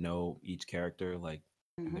really know each character, like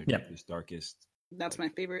in their Yep. deepest, darkest. That's my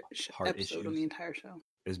favorite Heart episode on issues. the entire show.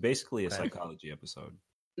 It's basically a Okay. psychology episode.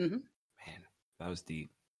 Mhm. Man, that was deep.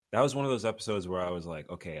 That was one of those episodes where I was like,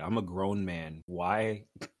 okay, I'm a grown man. Why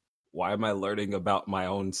am I learning about my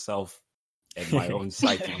own self and my own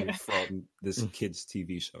psyche from this kid's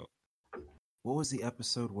TV show? What was the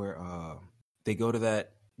episode where they go to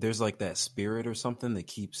that? There's like that spirit or something that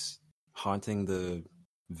keeps haunting the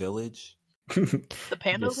village. The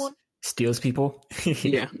pandas Just one? steals people.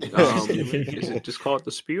 Yeah. Is it just called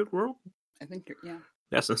the Spirit World? I think yeah.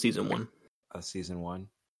 That's in season 1. Season 1.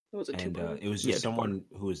 What was it? And 2? it was Yeah, just someone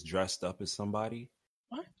who was dressed up as somebody.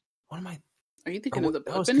 What? What am I? Are you thinking of the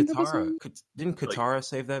That was Bloodbending Katara. episode? Didn't Katara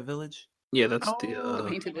save that village? Yeah, that's Oh, The the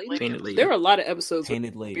Painted Lady? Painted Lady. There are a lot of episodes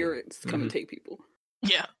Painted where Lady. spirits come Mhm. and take people.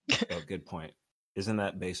 Yeah. Oh, good point. Isn't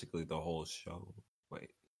that basically the whole show?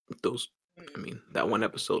 Wait. Those. I mean, that one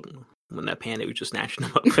episode when that panda was just snatching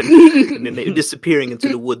them up and then they were disappearing into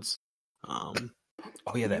the woods. Oh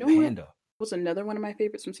yeah, that You know what? panda. Was another one of my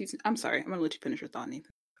favorites from season. I'm sorry, I'm gonna let you finish your thought,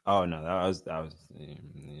 Nathan. Oh no, that was.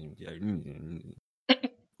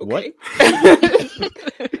 What?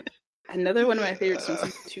 Okay. Another one of my favorites from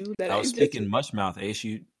season 2 that I was just- speaking much mouth,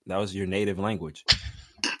 Ashy. That was your native language.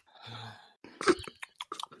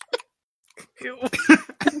 Ew.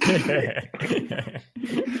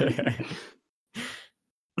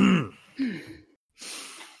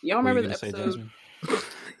 Y'all What were remember you the gonna say, episode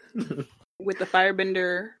Jasmine? with the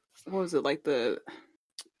firebender? What was it like the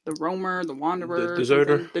roamer, the wanderer, The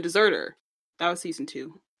deserter. something? The deserter. That was season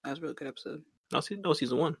 2. That was a really good episode. No,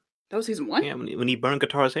 season 1. That was season 1. Yeah, when he burned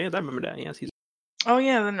Katara's head, I remember that. Yeah, season. Oh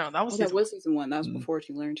yeah, no, that was Oh, that season was season 1. That was Mm. before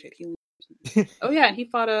she learned shit. Oh yeah, and he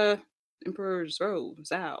fought Emperor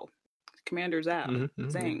Zhao, Commander Zhao. Mhm.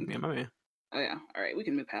 Zhang. Yeah, my man. Oh yeah. All right, we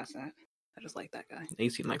can move past that. I just like that guy.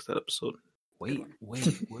 AC likes that episode. Wait, we're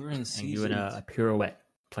in And you season. in a pirouette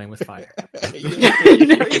playing with fire. You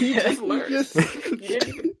just learned. You didn't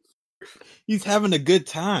even- He's having a good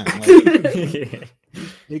time. Like,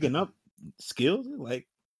 picking up skills. Like,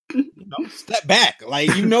 step back. Like,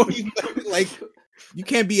 like, you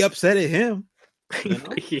can't be upset at him. You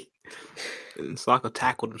know? And Sokka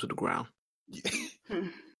tackled him to the ground.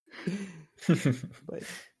 But,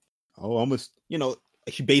 almost,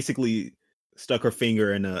 she basically stuck her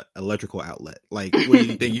finger in an electrical outlet. Like, what do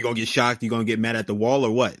you think? You gonna get shocked? You gonna get mad at the wall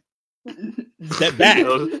or what? Step back.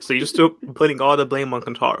 So you're still putting all the blame on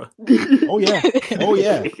Katara. Oh yeah. Oh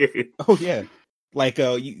yeah. Oh yeah. Like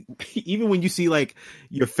even when you see like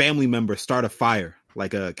your family member start a fire,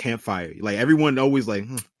 like a campfire, like everyone always like,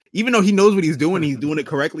 even though he knows what he's doing it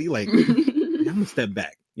correctly. Like, I'm gonna step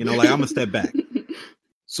back. I'm gonna step back.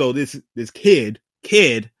 So this kid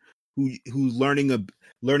who's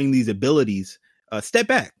learning these abilities, step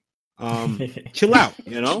back. Chill out.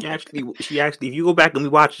 She actually, if you go back and we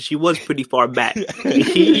watch it, she was pretty far back.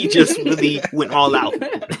 He just really went all out.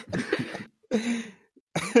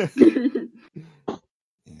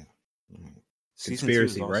 Yeah. Season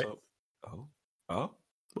Conspiracy, 2 is right? also- Oh,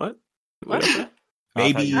 What? What? I thought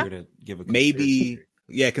Maybe, you were to give a conspiracy theory.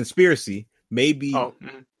 yeah, conspiracy. Maybe Oh,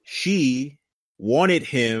 she wanted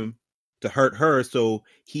him to hurt her, so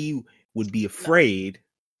he would be afraid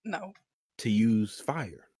No. to use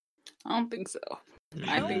fire. I don't think so.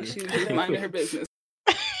 I No. think she was just minding her business.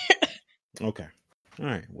 Okay. All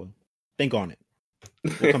right. Well, think on it.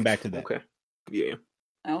 We'll come back to that. Okay. Yeah.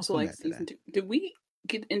 I also Come like back to season 2. Did we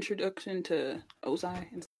get introduction to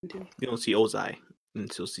Ozai in season 2? You don't see Ozai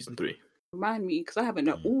until season 3. Remind me, because I haven't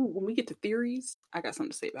know. Ooh, when we get to theories, I got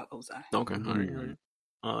something to say about Ozai. Okay. Mhm.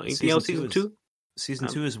 All right. Anything Season else? 2 Season is- 2? Season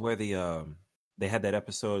Um, 2 is where they had that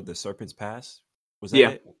episode, The Serpent's Pass. Was that Yeah.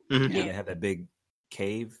 it? Mhm. Where they had that big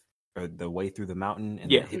cave or the way through the mountain, and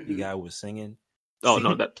Yeah. the hippie guy was singing. Oh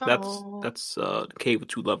no, that's Tunnel. the cave with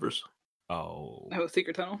two lovers. Oh, That was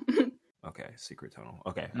Secret Tunnel. okay, Secret Tunnel.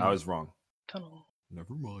 Okay, Mhm. I was wrong. Tunnel.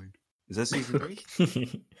 Never mind. Is that season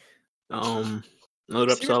 3? Another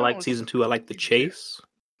episode I like Tunnel. season 2. I like the chase.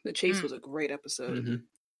 The chase Mm. was a great episode. Mhm.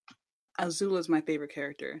 Azula's my favorite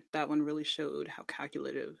character. That one really showed how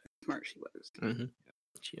calculative and smart she was.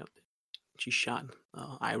 She shot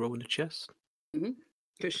Iroh in the chest.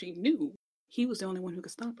 Because she knew he was the only one who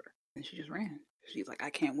could stop her. And she just ran. She's like, I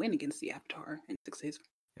can't win against the Avatar in 6 seasons.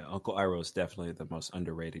 Yeah, Uncle Iroh is definitely the most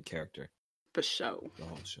underrated character For sure. of the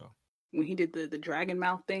whole show. When he did the dragon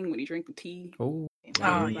mouth thing, when he drank the tea. Oh, and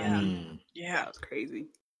Oh, everybody- yeah. Mm. Yeah. That was crazy.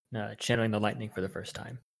 channeling the lightning for the first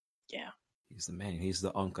time. Yeah. He's the man. He's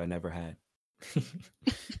the unk I never had.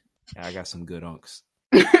 Yeah, I got some good unks.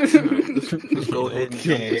 Let's go ahead and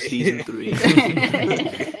jump to season 3.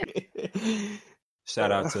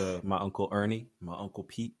 Shout out to my Uncle Ernie, my Uncle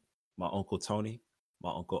Pete, my Uncle Tony,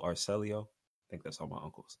 my Uncle Arcelio. I think that's all my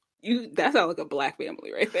uncles. That sounds like a black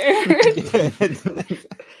family right there.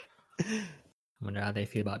 I wonder how they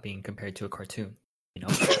feel about being compared to a cartoon. You know?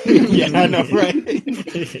 Yeah, I know,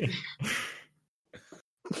 right?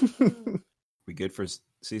 We good for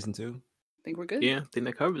season 2? I think we're good. Yeah, I think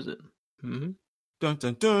that covers it. Mm-hmm. Dun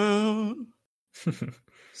dun dun.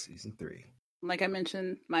 Season 3. Like I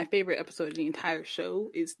mentioned, my favorite episode of the entire show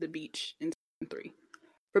is the beach in season 3.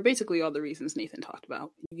 For basically all the reasons Nathan talked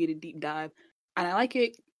about. You get a deep dive. And I like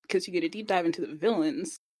it because you get a deep dive into the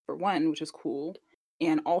villains, for one, which is cool.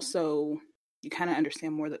 And also, you kind of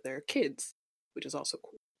understand more that they're kids, which is also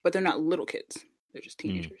cool. But they're not little kids. They're just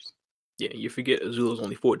teenagers. Yeah, you forget Azula's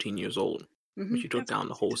only 14 years old. Mm-hmm. But she took down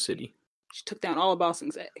the whole city. She took down all of Ba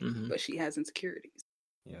Sing Se, Mhm. but she has insecurities.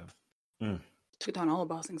 Yeah. Took down all of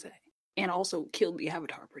Ba Sing Se. And also killed the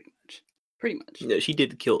Avatar, pretty much. Pretty much. Yeah, she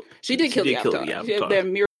did kill. She did kill the Avatar. They're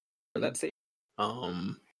mirror that same.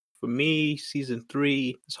 For me, season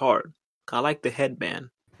 3 is hard. I like the headband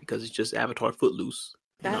because it's just Avatar Footloose.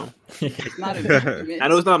 You That- know, It's not an argument. I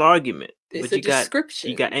know it's not an argument, It's but a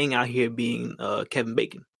description. you got Aang out here being Kevin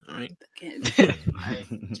Bacon. All right, Again,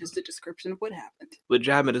 just a description of what happened. but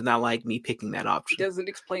Jabba does not like me picking that It option. doesn't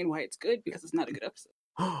explain why it's good because it's not a good episode.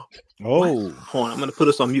 Oh, Hold on, I'm gonna put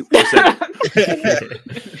us on mute for a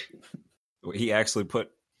second. He actually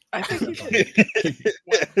put I think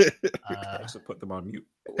actually put them on mute.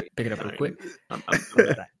 Pick it up real Alright. quick. I'm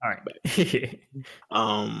back. All right.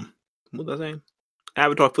 What was I saying?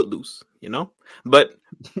 Avatar Footloose, you know. But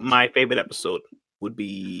my favorite episode would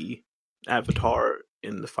be Avatar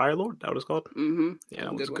in the Fire Lord. That what it's called? Mm-hmm. Yeah,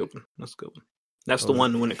 that was a Good good one. That's a good one. That's the Oh.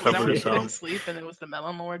 one when it was that when covers. he fell asleep and it was the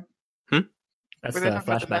Melon Lord. That's Were the they talking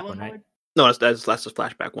about the flashback Melon one, right? Lord? No, that's the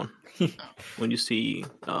flashback one. When you see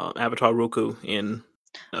Avatar Roku and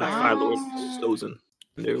Fire Lord Oh. Sozin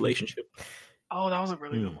in their relationship. Oh, that was a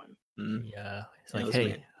really good one. Mhm. Yeah. It's Yeah, like, that's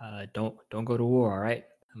hey, don't go to war, all right?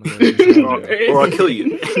 I'm gonna go or, to this or I'll kill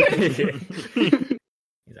you.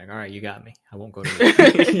 He's like, all right, you got me. I won't go to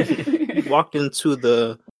war. He walked into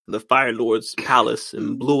the Fire Lord's palace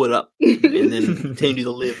and blew it up, and then continued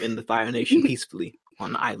to live in the Fire Nation peacefully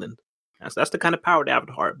on the island. That's the kind of power the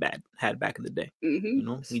Avatar had back in the day. Mm-hmm. You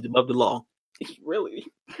know, he's above the law. Really?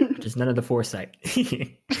 Just none of the foresight.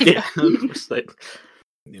 Yeah, it's like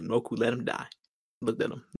and Roku let him die. Looked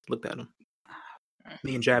at him.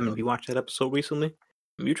 Me and Jasmine, we watched that episode recently.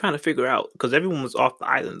 You're trying to figure out because everyone was off the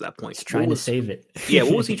island at that point. He's trying to save it. Yeah,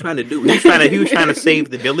 what was he trying to do? He was trying to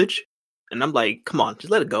save the village, and I'm like, come on,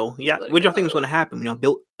 just let it go. Yeah, Let it what y'all think go. was going to happen when y'all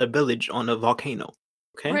built a village on a volcano?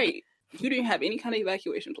 Okay, Right. You didn't have any kind of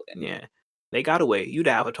evacuation plan. Yeah, they got away. You the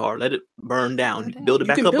Avatar, let it burn down. Burn down. Build it You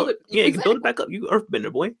back can up. build it- Yeah, you can build it exactly. back up. You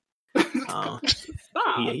Earthbender boy. Stop.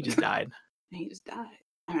 Yeah, he just died. He just died.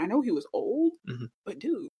 And I know he was old, Mhm. but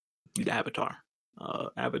dude. You the Avatar.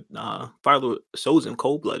 Fire Lord Sozin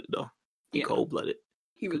cold blooded though. He Yeah. cold blooded.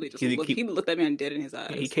 He really just He- looked, he- he looked that man dead in his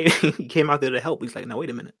eyes. He came. He came out there to help. He's like, now wait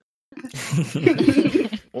a minute,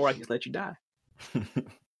 or I just let you die.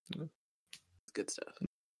 It's good stuff.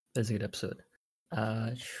 That's a good episode.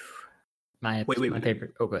 My Wait.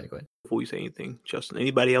 favorite. Oh, go ahead. Before you say anything, Justin,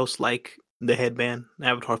 anybody else like the headband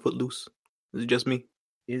Avatar Footloose? Is it just me?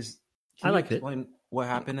 I liked it. Explain what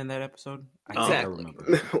happened in that episode? I Oh. think I Exactly.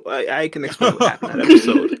 remember. I can explain what happened in that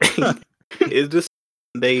episode. Is this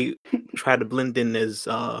they try to blend in as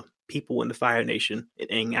people in the Fire Nation, and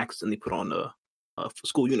Aang accidentally put on a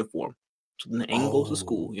school uniform. So then Aang goes to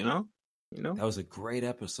school. You know. That was a great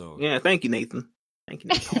episode. Yeah. Thank you, Nathan. Thank you,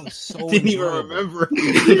 Nathan. That was so didn't even enjoyable. remember.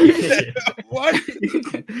 What?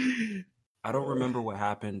 I don't remember what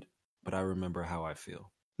happened, but I remember how I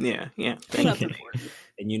feel. Yeah. That's Thank you. important.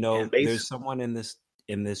 And you know, And basi- there's someone in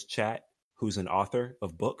this chat who's an author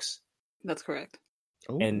of books, That's correct.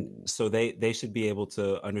 and so they should be able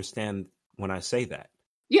to understand when I say that.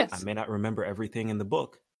 Yes. I may not remember everything in the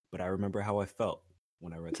book, but I remember how I felt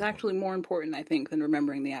when I read It's the book. actually more important, I think, than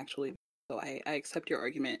remembering the actual event. So I accept your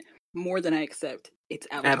argument more than I accept it's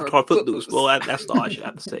Avatar Footloose. Well, that's all I should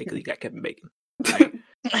have to say because he got Kevin Bacon.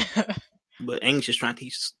 But Aang's just trying to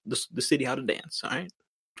teach the city how to dance. All right,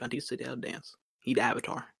 trying to teach the city how to dance. He the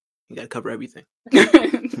Avatar. You got to cover everything.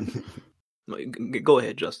 Go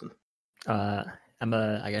ahead, Justin. I'm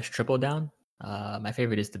I guess triple down. My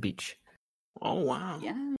favorite is the beach. Oh wow.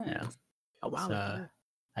 yeah. Yeah. Oh wow. So,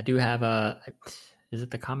 I do have is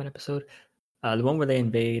it the comet episode The one where they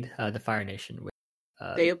invade the Fire Nation with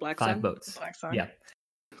Day of Black 5 Sun? boats. Black Sun. Yeah.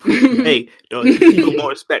 Hey, no more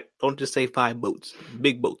respect. Don't just say 5 boats.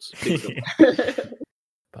 Big boats. Big stuff.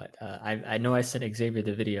 But I know I sent Xavier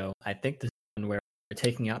the video. I think this one where they're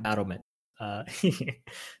taking out Battlement.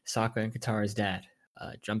 Sokka and Katara's dad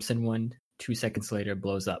jumps in one. 2 seconds later,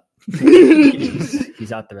 blows up.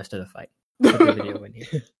 He's out the rest of the fight. Put the video in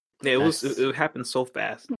here. Yeah, it happened so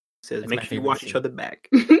fast. It says, make sure you watch each other back.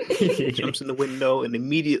 Jumps in the window and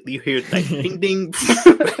immediately you hear like ding ding.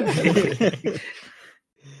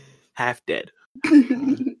 Half dead.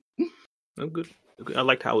 Good. I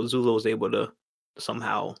liked how Zulo was able to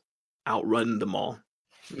somehow outrun them all,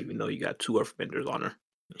 even though you got 2 earthbenders on her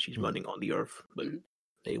and she's running on the earth. But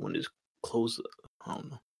they want to just close. I don't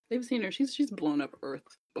know. They've seen her. She's blown up Earth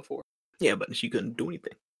before. Yeah, but she couldn't do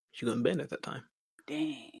anything. She couldn't bend at that time.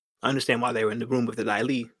 Dang. I understand why they were in the room with the Dai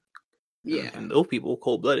Li. Yeah. And those people,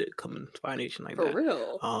 cold blooded, coming to Fire Nation like For that.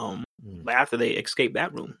 real. But after they escaped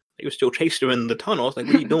that room, they were still chasing her in the tunnel. I was like,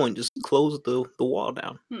 what are you doing? Just close the wall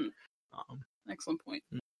down. Excellent point.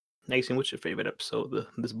 Nathan, what's your favorite episode of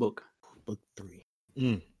this book? Book 3.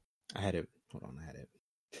 I had it. Hold on, I had it.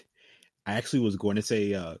 I actually was going to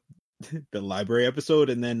say the library episode,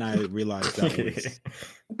 and then I realized that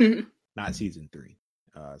was not season 3.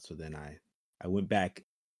 So then I went back,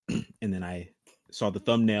 and then I saw the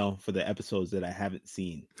thumbnail for the episodes that I haven't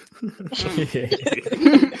seen.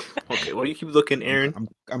 Okay, well, you keep looking, Aaron.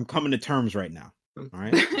 I'm coming to terms right now. All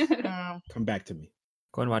right, come back to me.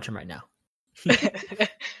 Go and watch him right now.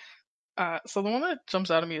 So the one that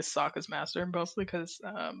jumps out at me is Sokka's master, mostly because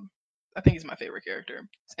I think he's my favorite character,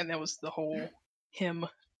 and that was the whole him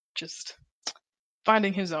just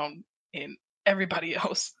finding his own in everybody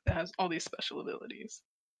else that has all these special abilities,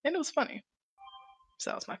 and it was funny.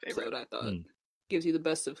 So that's my favorite. So what I thought gives you the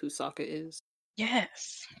best of who Sokka is.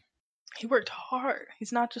 Yes, he worked hard.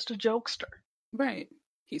 He's not just a jokester. Right.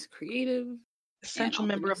 He's creative, essential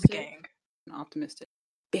member of the gang, and optimistic.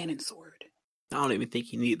 Bannon sword. I don't even think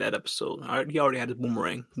he needed that episode. He already had his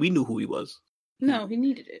boomerang. We knew who he was. No, he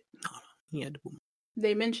needed it. No, he had the boomerang.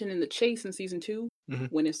 They mentioned in the chase in season 2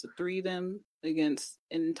 when it's the 3 of them against,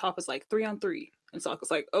 and Toppa's like 3-on-3, and Sokka's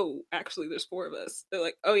like, oh, actually, there's 4 of us. They're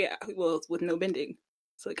like, oh yeah, well, it's with no bending,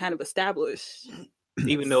 so it kind of established.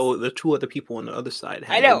 Even though the 2 other people on the other side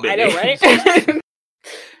had I know, right?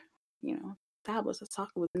 Established that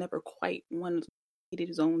Sokka was never quite one. He did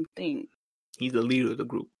his own thing. He's the leader of the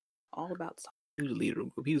group. All about Sokka. He was the leader of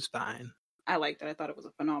the group. He was fine. I liked it. I thought it was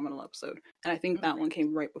a phenomenal episode. And I think that one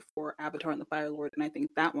came right before Avatar and the Fire Lord, and I think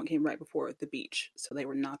that one came right before The Beach. So they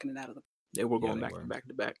were knocking it out of the... They were going back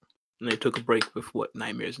to back. And they took a break with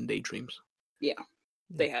Nightmares and Daydreams. Yeah.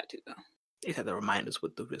 They had to, though. They had to remind us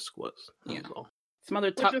what the risk was. Yeah. Some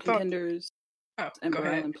other top contenders. Ember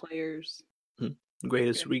Island players.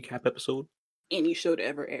 Greatest recap episode. Any show to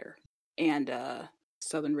ever air. And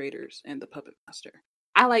Southern Raiders and the Puppet Master.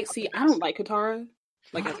 I don't like Katara,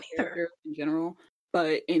 like as a character in general,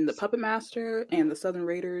 but in the Puppet Master and the Southern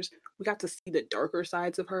Raiders, we got to see the darker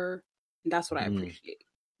sides of her, and that's what I appreciate.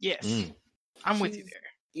 Yes, I'm with you there.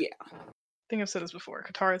 Yeah, I think I've said this before.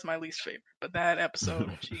 Katara is my least favorite, but that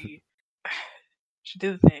episode, she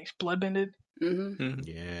did the thing. She bloodbended.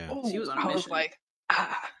 Yeah, she was on a I mission. was like,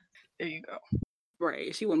 there you go.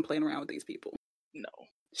 Right, she wasn't playing around with these people. No,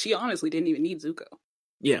 she honestly didn't even need Zuko.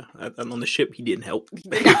 Yeah, on the ship, he didn't help.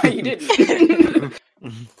 He didn't.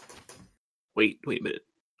 Wait a minute.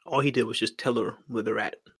 All he did was just tell her where they're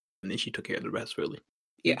at, and then she took care of the rest, really.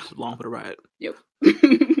 Yeah. Just along for the ride. Yep.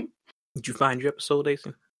 Did you find your episode,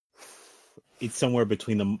 Daisy? It's somewhere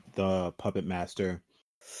between the Puppet Master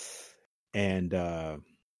and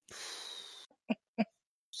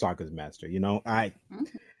Sokka's Master.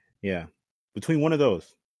 Yeah, between one of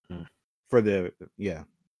those. For the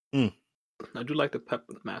I do like the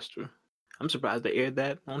Puppet Master. I'm surprised they aired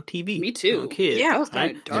that on TV. Me too. Kid. Yeah, that was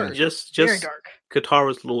kind of dark. Just very dark.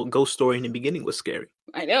 Katara's little ghost story in the beginning was scary.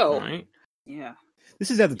 I know. Right? Yeah. This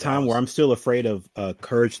is at the time where I'm still afraid of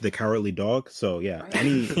Courage the Cowardly Dog. So yeah,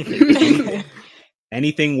 Right.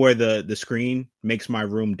 anything where the screen makes my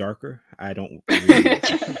room darker, I don't. Really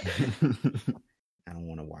I don't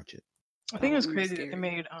want to watch it. I think it was crazy that they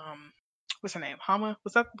made what's her name? Hama?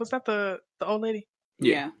 Was that the old lady?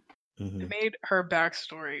 Yeah. It made her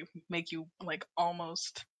backstory make you like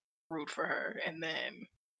almost root for her, and then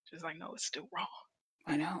she's like, "No, it's still wrong."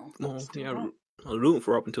 I know. Well, yeah, I was rooting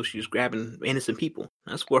for her up until she was grabbing innocent people.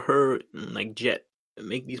 That's where her and like Jet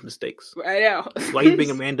make these mistakes. I know. Why you bring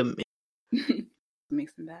a random? It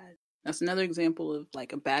makes them bad. That's another example of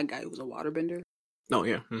like a bad guy who's a waterbender. Oh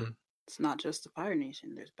yeah. It's not just the Fire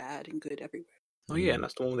Nation. There's bad and good everywhere. Oh yeah, and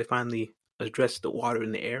that's the one where they find the address the water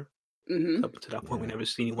in the air. Mm-hmm. Up to that point, we never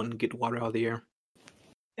seen anyone get water out of the air.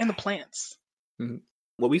 And the plants.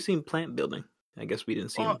 Well, we seen plant building. I guess we didn't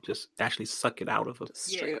see Well, him just actually suck it out of a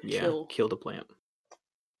Straight up yeah, kill. kill the plant.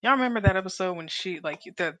 Y'all remember that episode when she like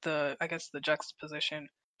the I guess the juxtaposition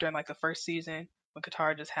during like the first season when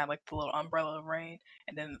Katara just had like the little umbrella of rain,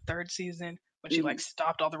 and then the third season when she like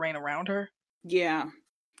stopped all the rain around her. Yeah,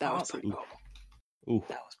 that I was was like, pretty cool. Ooh.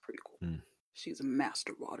 That was pretty cool. She's a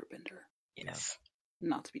master waterbender. yes.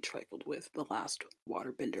 Not to be trifled with, the last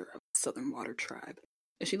waterbender of the Southern Water Tribe.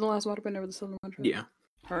 Is she the last waterbender of the Southern Water Tribe? Yeah.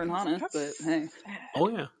 Her and Hana, That's but hey. sad. Oh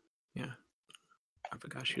yeah. Yeah. I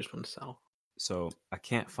forgot she was from the south. So I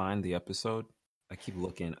can't find the episode. I keep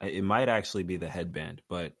looking. It might actually be the headband,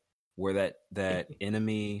 but where that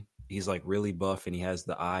enemy, he's like really buff and he has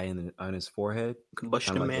the eye on his forehead.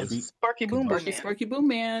 Combustion Kinda Man. like Sparky Boom Boom Man. Sparky Boom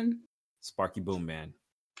Man. Sparky Boom Man.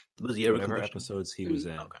 Was he ever Whatever combustion? episodes he was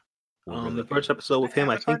in. Okay. were The really first good. episode with him,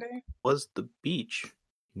 I Avatar think, Day? was the beach.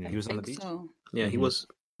 Yeah, he was on the I think beach so. Yeah, he Mhm. was.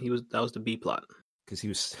 That was the B plot. because he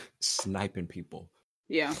was sniping people,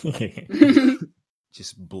 Yeah.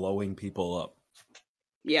 just blowing people up.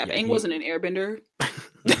 Yeah, if Yeah, Aang he- wasn't an airbender,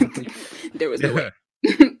 there was no way.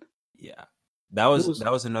 Yeah, that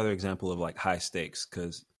was another example of like high stakes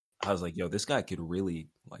because I was like, yo, this guy could really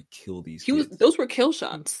like kill these. He was. kids. Those were kill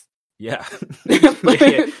shots. Yeah,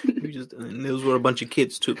 Yeah, you just and those were a bunch of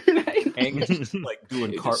kids too. Aang is just like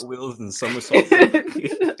doing It just- cartwheels and somersaults.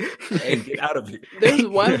 Hey, get out of here! There's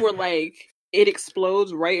one where like it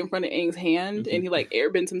explodes right in front of Aang's hand, and he like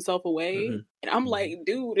airbends himself away, Mhm. and I'm like,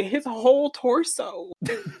 dude, his whole torso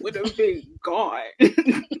would have been gone.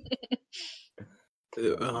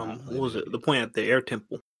 What was it? The point at the air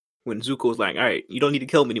temple when Zuko was like, "All right, you don't need to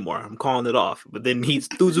kill him anymore. I'm calling it off." But then he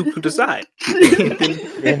threw Zuko to the side. And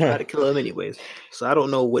then they tried to kill him anyways. So I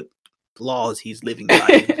don't know what laws he's living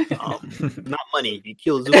by. Not money. If you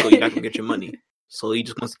kill Zuko, you're not gonna get your money. So he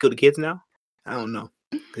just wants to kill the kids now. I don't know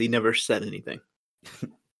because he never said anything.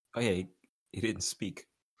 Oh yeah, he didn't speak.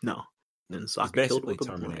 No. Then He's Sokka killed him basically with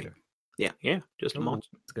a boomerang. Terminator. Yeah, just a Oh, monster.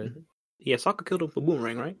 that's good. Yeah, Sokka killed him with a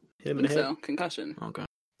boomerang, right? Hit him in the head. So concussion. Okay.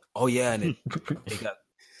 Oh yeah, and he got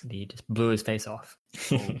He just blew his face off.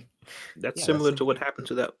 That's Yeah, similar that's to what happened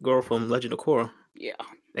to that girl from Legend of Korra, Yeah,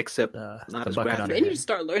 except The not as bucket graphic. on they her need to head.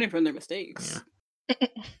 start learning from their mistakes.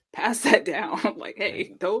 Pass that down. I'm like,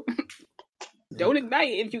 hey, don't ignite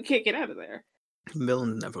if you can't get out of there.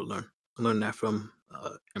 Villains never learn. I learned that from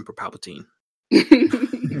Emperor Palpatine.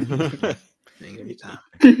 Thing every time.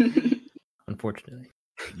 Unfortunately.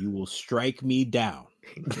 You will strike me down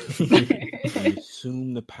and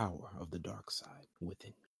assume the power of the dark side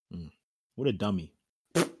within. What a dummy.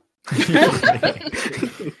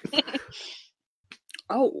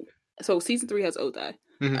 Oh, so season 3 has Ozai.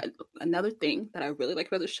 Mhm. Another thing that I really like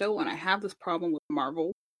about the show, and I have this problem with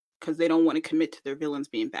Marvel because they don't want to commit to their villains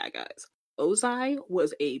being bad guys. Ozai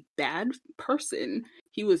was a bad person.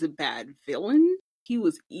 He was a bad villain. He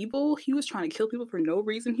was evil. He was trying to kill people for no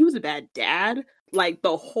reason. He was a bad dad. Like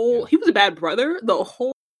the whole, he was a bad brother. The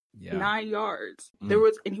whole 9 yards.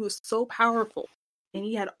 And he was so powerful, and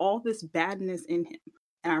he had all this badness in him.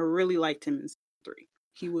 And I really liked him in season 3.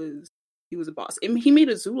 He was a boss. And he made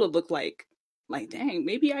Azula look like dang,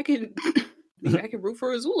 maybe I could root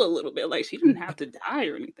for Azula a little bit. Like she didn't have to die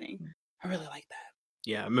or anything. I really like that.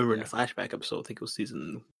 Yeah, I remember in the flashback episode, I think it was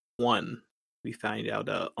season 1, we found out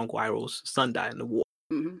Uncle Iroh's son died in the war.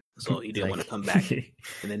 Mm-hmm. So he didn't want to come back.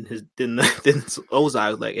 And then then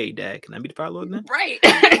Ozai was like, "Hey, Dad, can I be the Fire Lord now?" Right.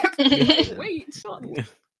 Wait, son.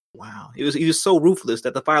 Wow. He was so ruthless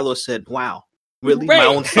that the Fire Lord said, "Wow, really, my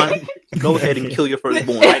own son? Go ahead and kill your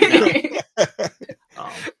firstborn right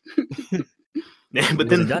now." But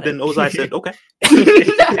then Ozai said, "Okay,"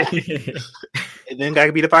 and then I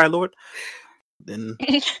could be the Fire Lord. Then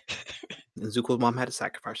Zuko's mom had to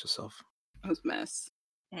sacrifice herself. That was a mess.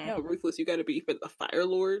 You know how ruthless you gotta be for the Fire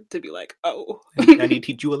Lord to be like, oh. I need to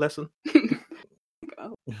teach you a lesson.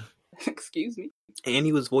 Oh. Excuse me. And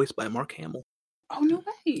he was voiced by Mark Hamill. Oh, no way.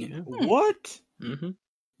 Yeah. What? Mm-hmm.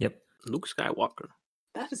 Yep. Luke Skywalker,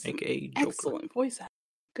 That is aka Joker. excellent voice acting.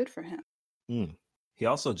 Good for him. He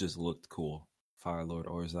also just looked cool. Fire Lord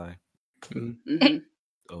Ozai. Mm-hmm.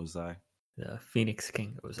 Ozai. The Phoenix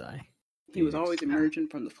King Ozai. He was always emerging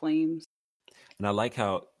from the flames. And I like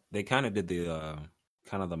how they kind of did the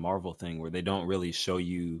kind of the Marvel thing where they don't really show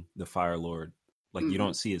you the Fire Lord. Like you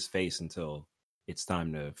don't see his face until it's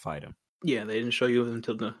time to fight him. Yeah, they didn't show you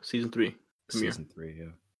until the season 3 premiere. Season 3, yeah.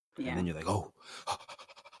 Yeah. And then you're like, oh.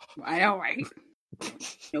 I know, right? You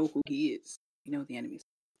know who he is. You know the enemies.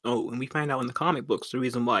 Oh, and we find out in the comic books the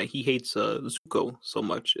reason why he hates Zuko so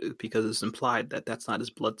much is because it's implied that that's not his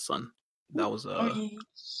blood son. That was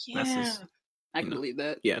yeah. I can believe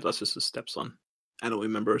that. Yeah, that's just his stepson. I don't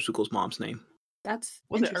remember Zuko's mom's name. That's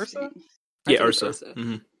Was it Ursa? interesting. Yeah, I think it's Ursa.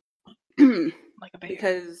 Like a bear.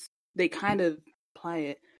 Because they kind of apply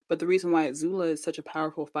it, but the reason why Azula is such a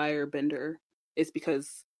powerful firebender is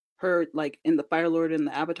because her, like in the Fire Lord and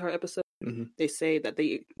the Avatar episode, they say that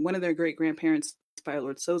one of their great grandparents is Fire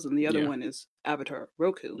Lord Sozin, the other one is Avatar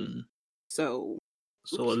Roku. So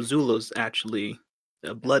Azula's actually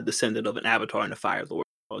a blood descendant of an Avatar and a Fire Lord.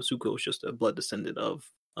 Zuko is just a blood descendant of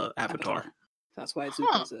Avatar. That's why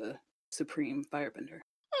Zuko's a supreme firebender.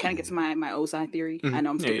 Can I get to my Ozai theory? I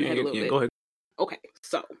know I'm skipping ahead a little bit. Go ahead. Okay,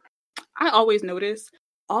 so I always notice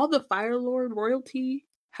all the Fire Lord royalty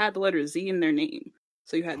had the letter Z in their name.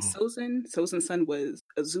 So you had Sozin. Sozin's son was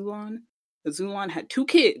Azulon. Azulon had 2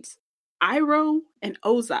 kids, Iroh and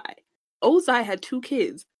Ozai. Ozai had 2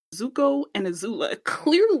 kids, Zuko and Azula.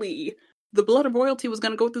 Clearly, the blood of royalty was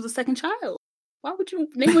going to go through the second child. Why would you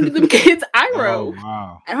name one of them kids Iroh?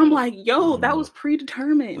 Wow. And I'm like, yo, that was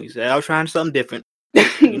predetermined. He said, I was trying something different.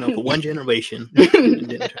 For one generation. It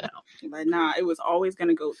didn't turn out. But nah, it was always going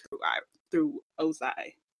to go through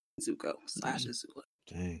Ozai, Zuko / Azula.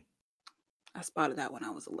 Dang. I spotted that when I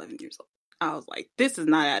was 11 years old. I was like, this is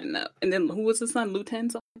not adding up. And then who was his son? Luten,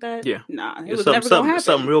 something like that? Yeah. Nah, it was never going to happen.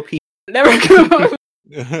 Something real people. Never going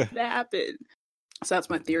to happen. So that's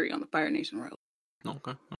my theory on the Fire Nation royalty.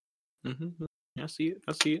 Okay. I see it.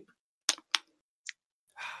 Wow.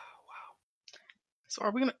 So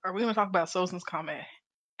are we gonna talk about Sozin's comment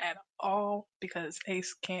at all because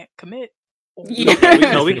Ace can't commit?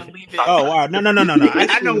 No, we can leave it. Oh wow! No!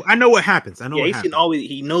 I know what happens. I know. Ace can always.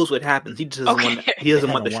 He knows what happens. He just doesn't want. He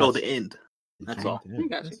doesn't want the show to end. That's all. I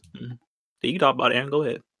got you. You talk about it, Aaron. Go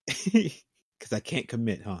ahead. Because I can't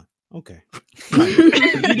commit, huh? Okay. You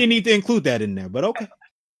didn't need to include that in there, but okay.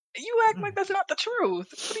 You act like that's not the truth.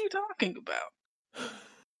 What are you talking about?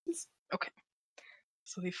 Okay.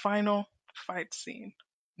 So the final fight scene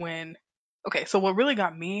so what really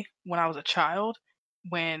got me when I was a child,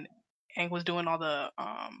 when Aang was doing all the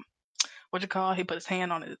he put his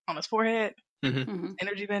hand on his forehead,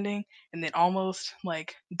 energy bending, and then almost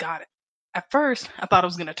like got it. At first, I thought it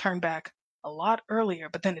was gonna turn back a lot earlier,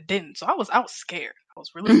 but then it didn't. So I was scared. I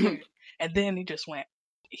was really scared. And then he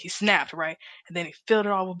snapped, right? And then he filled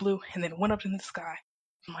it all with blue, and then it went up in the sky.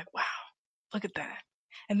 I'm like, wow, look at that.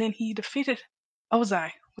 And then he defeated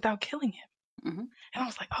Ozai without killing him. And I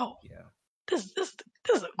was like, oh, yeah, this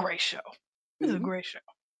is a great show. This is a great show.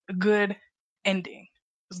 A good ending.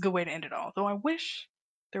 It's a good way to end it all. Though I wish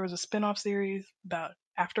there was a spin-off series about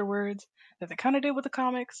afterwards that they kind of did with the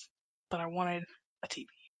comics, but I wanted a TV.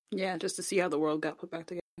 Yeah, just to see how the world got put back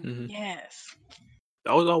together. Yes.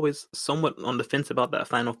 I was always somewhat on the fence about that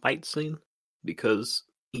final fight scene because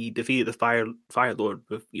he defeated the Fire Lord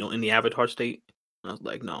with, in the Avatar state. And I was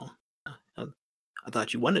like, no, I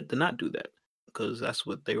thought you wanted to not do that because that's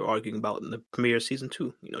what they were arguing about in the premiere of season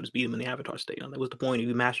 2. Just beat him in the Avatar state. That was the point of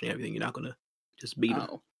you mastering everything. You're not gonna just beat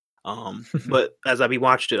him. But as I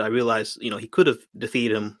rewatched it, I realized, he could have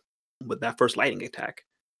defeated him with that first lightning attack,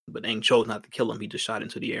 but Aang chose not to kill him. He just shot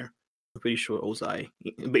into the air. I'm pretty sure Ozai,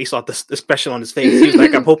 based off the expression on his face, he was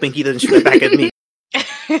like, I'm hoping he doesn't shoot back at me.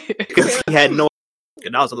 Because he had no...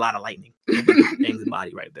 That was a lot of lightning. Aang's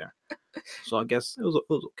body right there. So I guess it was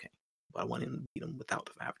okay. But I wanted him to beat him without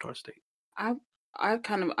the Avatar state. I'm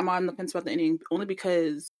on the fence about the ending, only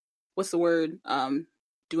because, what's the word?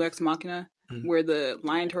 Deus Ex Machina, where the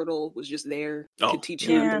lion turtle was just there to teach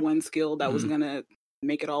him the one skill that was going to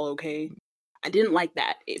make it all okay. I didn't like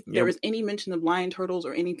that. If there was any mention of lion turtles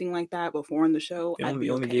or anything like that before in the show, They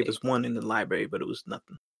only gave us one in the library, but it was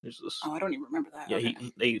nothing. I don't even remember that. Yeah,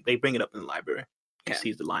 okay. they bring it up in the library. He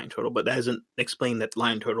sees the lion turtle, but that doesn't explain that the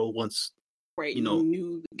lion turtle once,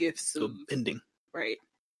 knew the gifts of ending. Right.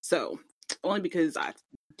 So only because I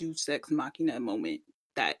Deus Ex Machina moment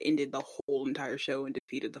that ended the whole entire show and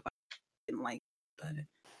defeated the fight. I didn't like it, but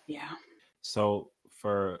yeah. So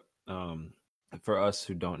for us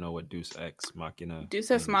who don't know what Deus Ex Machina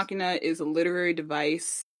Deus Ex Machina is a literary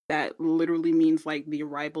device that literally means like the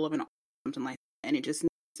arrival of an something like that, and it just means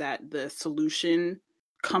that the solution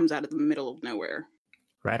comes out of the middle of nowhere.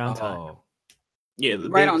 Right on time. Yeah,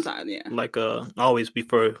 right on time. Yeah. Like always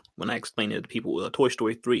before when I explain it to people, Toy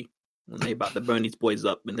Story 3 when they about to burn these boys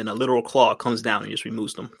up, and then a literal claw comes down and just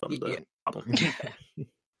removes them from the problem.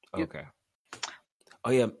 Okay.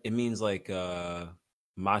 Oh yeah, it means like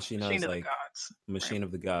Machina is like machine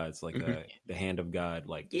of the gods, like the hand of God,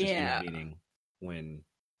 like just intervening when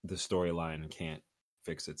the storyline can't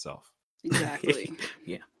fix itself. Exactly.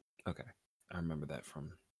 Yeah. Okay, I remember that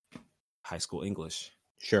from high school English.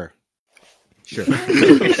 Sure. Sure.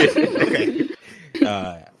 Okay.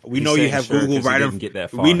 We know you have Google right in.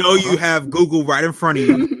 We know you have Google right in front of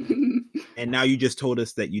you, and now you just told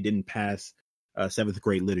us that you didn't pass 7th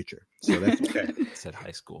grade literature. So that's okay. I said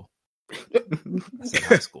high school.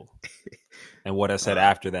 And what I said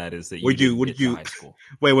after that is that you didn't get to high school.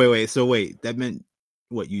 Wait. So that meant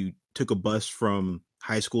what? You took a bus from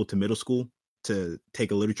high school to middle school to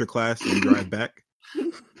take a literature class and drive back?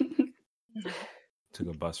 Took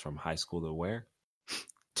a bus from high school to where?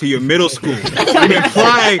 To your middle school. I'm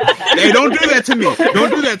implying, hey, don't do that to me. Don't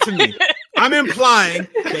do that to me. I'm implying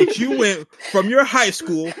that you went from your high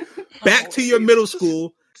school back to your middle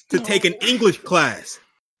school to take an English class.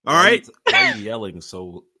 All right? Why are you yelling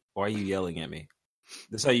why are you yelling at me?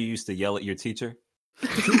 This is how you used to yell at your teacher?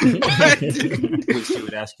 When she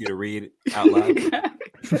would ask you to read out loud?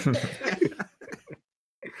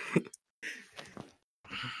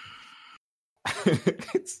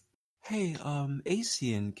 Hey,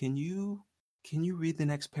 Asian, can you read the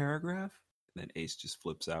next paragraph? And then Ace just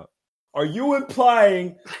flips out. Are you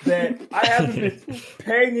implying that I haven't been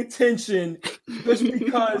paying attention just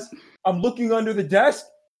because I'm looking under the desk?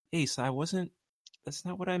 Ace, that's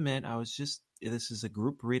not what I meant. This is a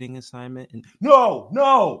group reading assignment. And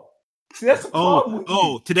no. See, that's the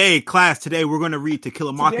problem. Today we're going to read To Kill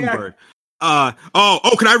a Mockingbird. Can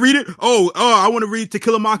I read it? I want to read To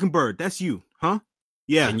Kill a Mockingbird. That's you, huh?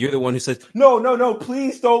 Yeah. And you're the one who says, no,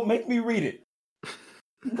 please don't make me read it.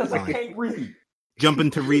 Because I can't read.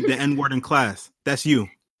 Jumping to read the N-word in class. That's you.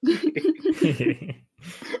 You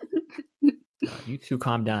two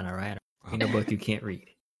calm down, all right? You know both you can't read.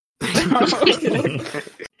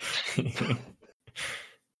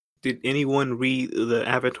 Did anyone read the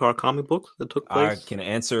Avatar comic books that took place? I can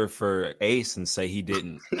answer for Ace and say he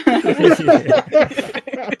didn't.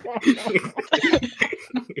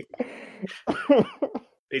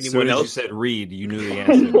 Anyone else? You said read, you knew the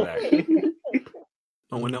answer to that.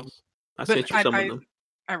 No one else? I sent you some of them.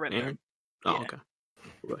 I read Aaron? them. Oh, Yeah. okay.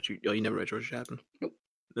 What about you? Oh, you never read George Chapman? Nope.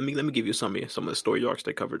 Let me give you some of the story arcs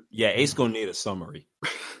they covered. Yeah, Ace gonna need a summary.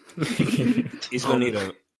 He's gonna need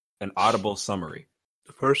an audible summary.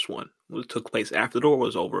 The first one took place after the war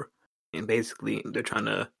was over, and basically they're trying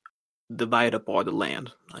to divide up all the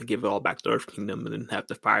land, give it all back to the Earth Kingdom, and then have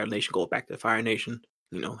the Fire Nation go back to the Fire Nation.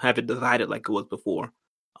 Have it divided like it was before.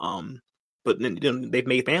 But then they've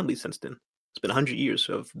made families since then. It's been 100 years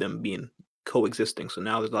of them being coexisting. So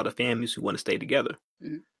now there's a lot of families who want to stay together.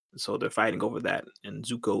 Mm-hmm. So they're fighting over that. And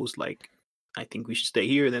Zuko's like, I think we should stay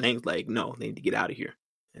here. And then Aang's like, no, they need to get out of here.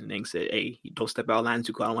 And Aang said, hey, don't step out of line,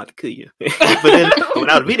 Zuko. I don't have to kill you. But then when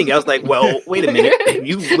I was reading it, I was like, well, wait a minute.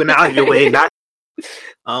 You went out of your way. I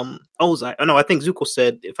think Zuko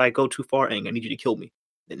said, if I go too far, Aang, I need you to kill me.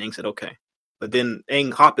 Then Aang said, okay. But then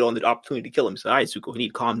Aang hopped on the opportunity to kill him. He said, all right, Zuko, you need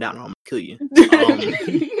to calm down or I'm going to kill you.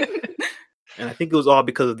 And I think it was all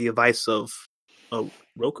because of the advice of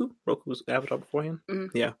Roku. Roku was Avatar beforehand.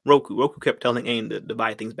 Mm-hmm. Yeah, Roku. Roku kept telling Aang to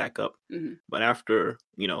divide things back up. Mm-hmm. But after,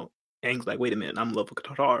 Aang's like, wait a minute, I'm in love with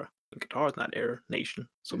Qatar. And Qatar's not their nation.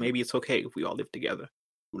 So maybe it's okay if we all live together.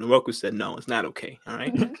 And Roku said, no, it's not okay. All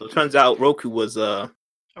right. So it turns out Roku was a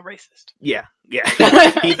racist. Yeah.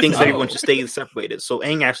 He thinks everyone should stay separated. So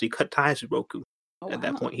Aang actually cut ties with Roku. At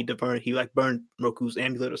that point, he burned Roku's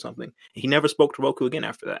amulet or something. He never spoke to Roku again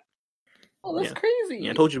after that. Oh, that's crazy. Yeah,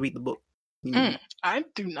 I told you to read the book. I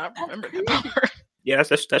do not remember that part. Yeah,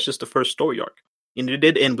 that's just the first story arc. And it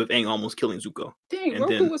did end with Aang almost killing Zuko. Dang,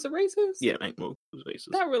 Roku was a racist? Yeah, Aang Roku was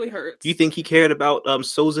racist. That really hurts. Do you think he cared about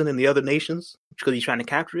Sozin and the other nations? Because he's trying to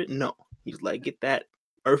capture it? No. He's like, get that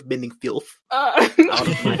earth-bending filth out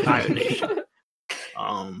of my Fire Nation.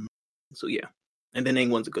 So yeah. And then Aang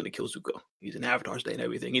wasn't going to kill Zuko. He's in Avatar state and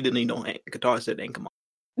everything. He didn't know Qatar said, Aang, come on.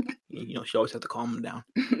 She always had to calm him down.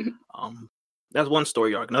 That's one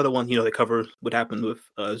story arc. Another one, they cover what happened with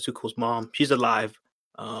Zuko's mom. She's alive.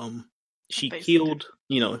 She killed,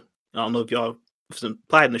 I don't know if y'all it's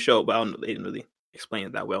implied in the show, but they didn't really explain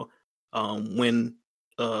it that well. When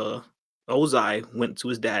Ozai went to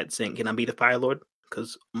his dad saying, can I be the Fire Lord?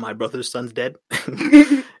 Because my brother's son's dead.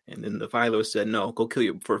 And then the Fire Lord said, no, go kill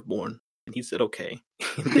your firstborn. And he said, okay.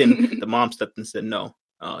 And then the mom stepped in and said, no,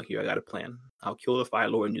 here, I got a plan. I'll kill the Fire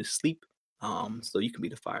Lord in your sleep, so you can be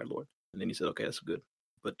the Fire Lord. And then he said, okay, that's good.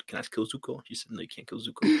 But can I kill Zuko? She said, no, you can't kill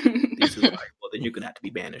Zuko. He said, all right, well, then you're going to have to be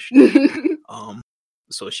banished.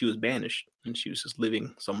 So she was banished, and she was just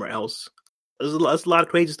living somewhere else. There's a lot of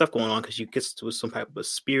crazy stuff going on, because she gets to some type of a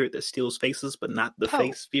spirit that steals faces, but not the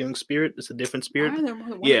face-stealing spirit. It's a different spirit. I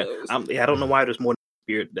don't know why there's more than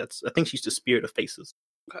spirit. I think she's the spirit of faces.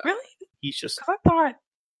 Really? He's just... Because I thought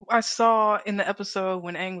I saw in the episode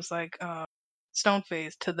when Aang was like, stone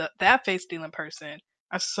face to that face stealing person,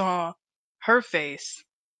 I saw her face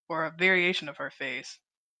or a variation of her face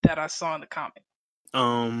that I saw in the comic.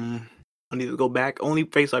 I need to go back. Only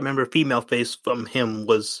face I remember, female face from him,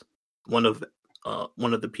 was one of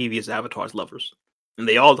the previous Avatar's lovers, and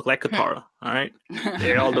they all look like Katara. All right,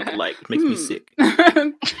 they all look alike. It makes me sick.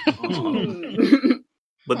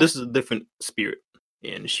 But this is a different spirit,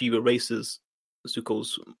 and she erases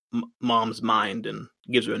Zuko's mom's mind and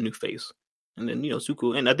gives her a new face. And then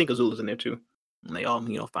Zuko, and I think Azula's in there too. And they all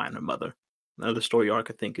find her mother. Another story arc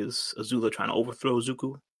I think is Azula trying to overthrow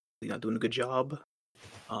Zuko. He's not doing a good job.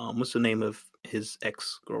 What's the name of his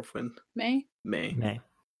ex-girlfriend? May.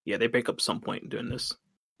 Yeah, they break up some point during this,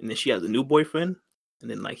 and then she has a new boyfriend, and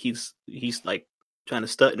then like he's like trying to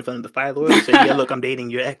strut in front of the Fire Lord and say, "Yeah, look, I'm dating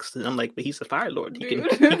your ex," and I'm like, "But he's a Fire Lord. He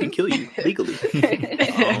can kill you legally."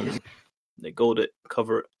 They go to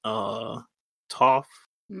cover Toph.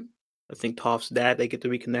 I think Toph's dad. They get to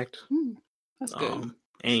reconnect. That's good.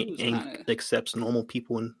 Aang accepts normal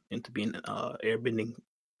people into being airbending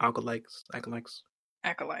acolytes.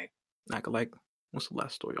 Acolyte. What's the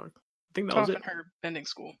last story arc? I think that Toph was it. in her bending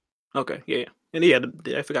school. Okay, yeah. And yeah,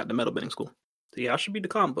 I forgot the metal bending school. So yeah, I should read the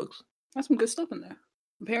comic books. That's some good stuff in there.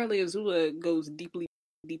 Apparently, Azula goes deeply,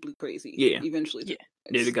 deeply crazy. Yeah. Eventually. Yeah.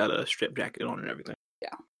 They got a strip jacket on and everything.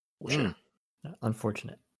 Yeah. Well, sure.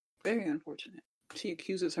 Unfortunate. Very unfortunate. She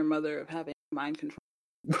accuses her mother of having mind control.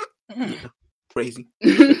 Yeah. Crazy.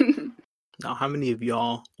 Now, how many of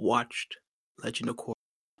y'all watched Legend of Korra?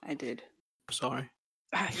 I did. Sorry.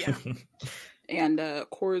 Yeah. And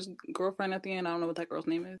Korra's girlfriend at the end, I don't know what that girl's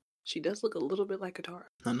name is. She does look a little bit like Katara.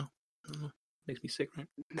 I know. Makes me sick, right?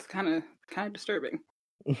 It's kind of disturbing.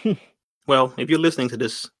 Well, if you're listening to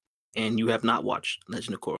this and you have not watched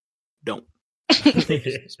Legend of Korra, don't.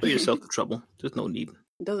 Spare yourself the trouble. There's no need.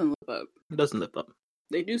 It doesn't live up. It doesn't live up.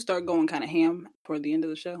 They do start going kind of ham toward the end of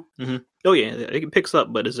the show. Mm-hmm. Oh yeah, it picks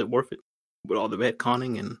up, but is it worth it with all the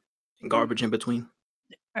retconning and garbage in between?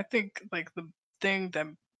 I think like the thing that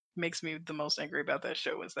makes me the most angry about that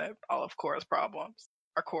show is that all of Korra's problems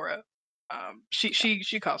are Korra.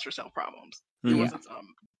 She caused herself problems. It wasn't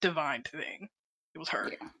some divine thing. It was her.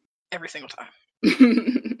 Yeah. Every single time.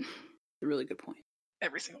 A really good point.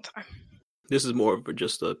 Every single time. This is more of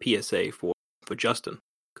just a PSA for Justin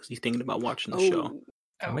because he's thinking about watching the show.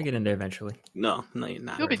 I'm gonna get in there eventually. No, you're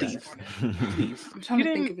not. You'll be Please. disappointed. Please. I'm trying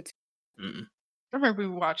to think of it. Mm-mm. I remember we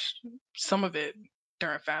watched some of it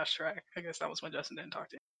during Fast Track. I guess that was when Justin didn't talk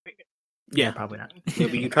to him. Yeah, Probably not. Yeah,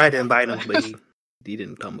 but you tried to invite him, but he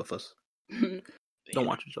didn't come with us. Don't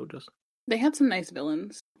watch the show, Justin. They had some nice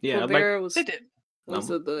villains. Yeah, They did. Was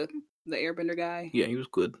the airbender guy? Yeah, he was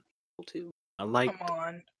good. Too. I liked Come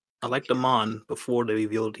on. the Mon before they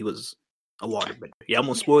revealed he was a waterbender. Yeah, I'm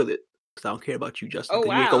gonna spoil it because I don't care about you, Justin. Oh, 'cause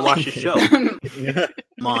wow. You ain't gonna watch the show.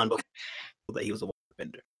 Mon before that he was a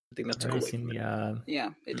waterbender. I think that's a I've cool. seen the Yeah,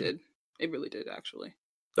 it did. It really did, actually.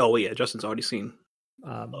 Oh yeah, Justin's already seen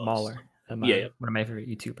Mauler. One of my favorite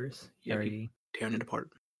YouTubers. Yeah, Already. tearing it apart.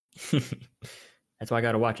 That's why I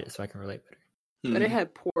gotta watch it so I can relate better. But it had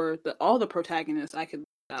all the protagonists I could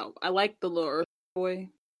out. I liked the little Earth boy,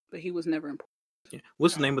 but he was never important. Yeah.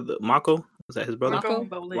 What's the name of the Mako? Was that his brother? Mako?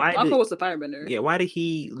 Why Mako was the firebender. Yeah, why did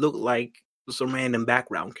he look like some random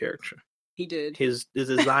background character? He did. His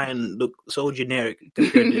design looked so generic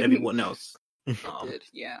compared to everyone else. He did,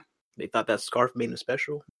 yeah. They thought that scarf made him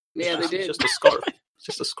special. Yeah, they did. It's just a scarf. It's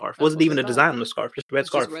just a scarf. It wasn't what even they a thought. design on the scarf, just a red It's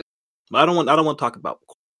scarf. just red. But I don't want to talk about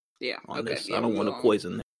Yeah, on okay. this. Yeah, I don't want to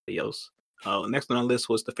poison anybody else. Next on our list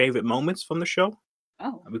was the favorite moments from the show.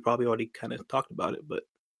 Oh, We probably already kind of talked about it, but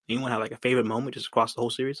anyone have like a favorite moment just across the whole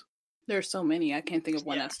series? there's so many. I can't think of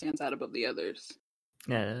one Yeah. that stands out above the others.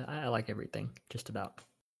 Yeah, I like everything, just about.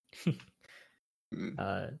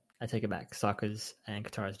 I take it back. Sokka's and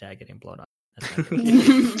Katara's dad getting blown up. That's my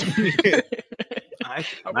favorite. I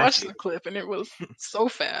watched the clip and it was so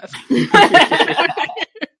fast.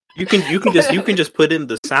 You can just put in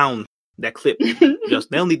the sound that clip. Just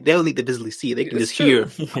they'll need to visually see it. They can It's just true.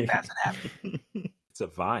 hear how fast it happened. It's a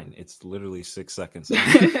Vine. It's literally 6 seconds.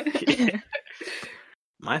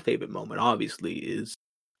 My favorite moment, obviously, is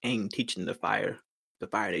Aang teaching the Fire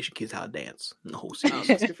Nation kids how to dance in the whole series.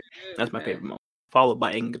 That's my favorite moment. Followed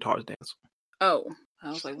by Aang and Guitar's dance. Oh, I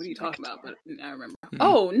was like, what are you talking about? But I remember. Mhm.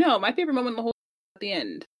 Oh, no, my favorite moment in the whole at the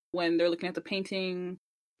end when they're looking at the painting.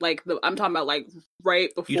 I'm talking about like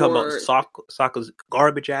right before. You talking about Sokka's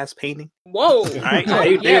garbage ass painting? Whoa! Right?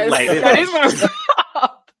 Yes, that is what I was.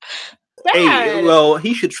 Hey, Bad. well,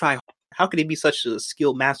 he should try. How could he be such a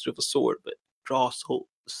skilled master of a sword, but draw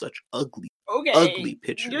such ugly Okay.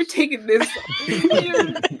 pictures? You're taking this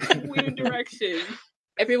weird direction.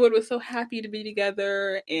 everyone was so happy to be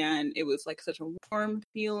together, and it was like such a warm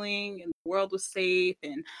feeling, and the world was safe,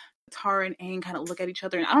 and Tara and Aang kind of look at each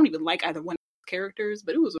other, and I don't even like either one of the characters,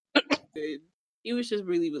 but it was good. It was just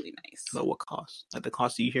really, really nice. At what cost? At the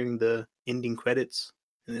cost of you hearing the ending credits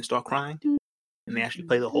and then start crying, and they actually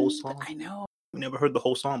play the whole song. I know. We never heard the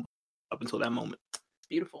whole song up until that moment. It's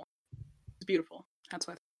beautiful. It's beautiful. That's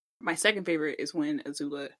why. My second favorite is when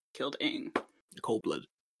Azula killed Aang. Cold blooded.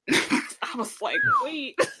 I was like,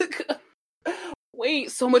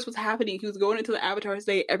 wait, so much was happening. He was going into the Avatar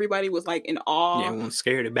state. Everybody was like in awe. Yeah, everyone's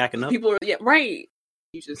scared and backing up. People were, right.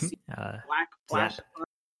 You just see black flash.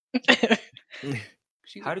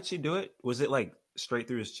 How did she do it? Was it like straight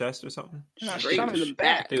through his chest or something? No, straight from the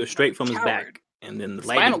back. It was straight from his back. And then the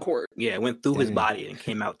spinal cord. Yeah, it went through his body and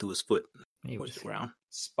came out through his foot. He was around.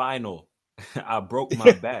 Spinal. I broke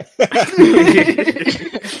my back.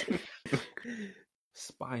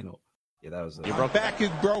 Spinal. Yeah, that was Your back is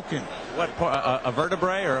broken. What, a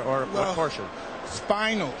vertebrae or what portion?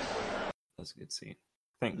 Spinal. That's a good scene.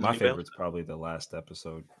 I think my favorite's probably the last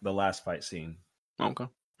episode, the last fight scene. Okay.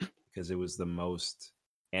 Because it was the most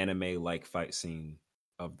anime-like fight scene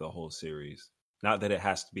of the whole series. Not that it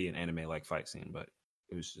has to be an anime-like fight scene, but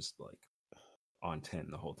it was just like on 10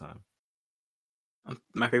 the whole time.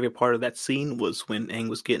 My favorite part of that scene was when Aang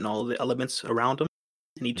was getting all the elements around him,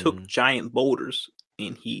 and he took giant boulders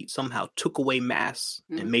and he somehow took away mass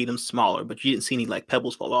and made them smaller, but you didn't see any like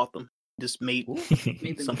pebbles fall off them. Just made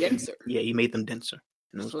them denser. Yeah, he made them denser.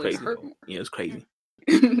 And it was crazy. Yeah, it was crazy.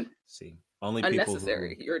 See, only unnecessary.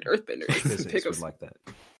 people You're an earthbender. physics would like that.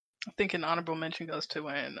 I think an honorable mention goes to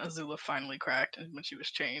when Azula finally cracked and when she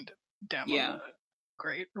was chained down on the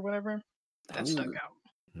grate or whatever. That stuck out.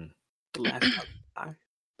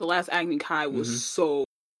 The last Agni Kai was so.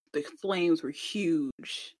 The flames were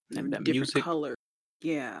huge and that different music. color.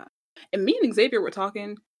 Yeah, and me and Xavier were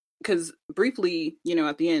talking because briefly,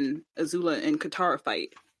 at the end, Azula and Katara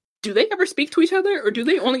fight. Do they ever speak to each other, or do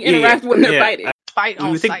they only interact when they're fighting? Fight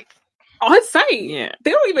on sight. On sight. Yeah,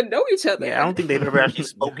 they don't even know each other. Yeah, I don't think they've ever actually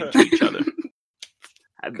spoken to each other.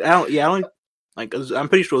 I don't. Like, I'm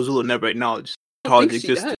pretty sure Azula never acknowledged Katara's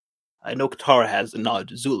existence. I know Katara has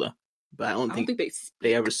acknowledged Azula, but I don't think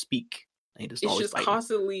they ever speak. It's just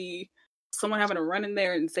constantly someone having to run in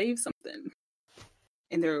there and save something.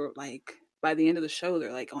 And they're like, by the end of the show,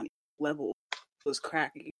 they're like on level was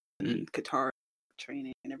cracking and Katara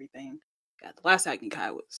training and everything. Yeah, the last Agni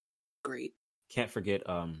Kai was great. Can't forget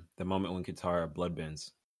the moment when Katara bloodbends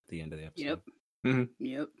at the end of the episode. Yep.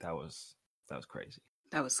 Yep. That was crazy.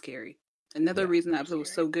 That was scary. Another reason that episode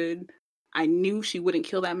was so good, I knew she wouldn't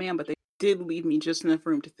kill that man, but they did leave me just enough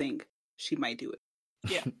room to think she might do it.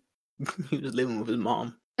 Yeah. He was living with his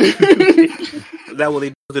mom. Is that what they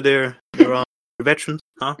do to their veterans?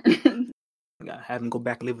 Huh? Have them go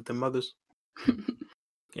back and live with their mothers.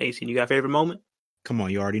 Hey, you got a favorite moment? Come on,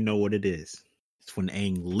 you already know what it is. It's when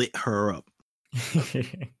Aang lit her up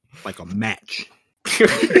like a match.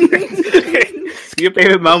 Your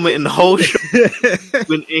favorite moment in the whole show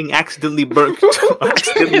when Aang accidentally burnt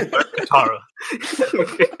Katara.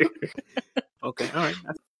 Okay, all right.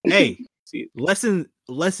 Hey, lessons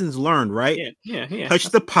learned, right? Yeah. Touch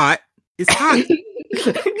the pot. It's hot,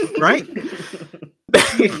 right?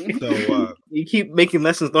 So you keep making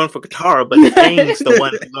lessons learned for Katara, but Aang's the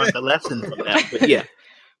one who learned the lesson from that. But yeah,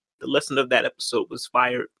 the lesson of that episode was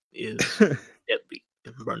fire is deadly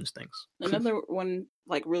and burns things. Another one,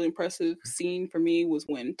 like really impressive scene for me was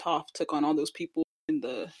when Toph took on all those people in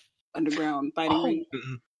the underground fighting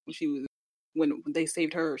ring. When they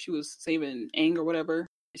saved her, she was saving Aang or whatever.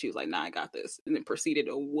 And she was like, "Nah, I got this," and then proceeded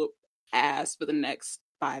to whoop ass for the next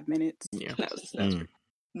 5 minutes. Yeah, that was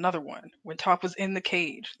Another one when Toph was in the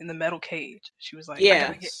cage, in the metal cage. She was like, "I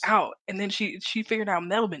gotta get out," and then she figured out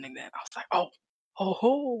metal bending. Then I was like, "Oh,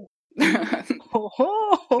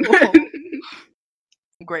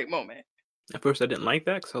 great moment." At first, I didn't like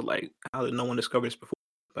that because I was like, "How did no one discover this before?"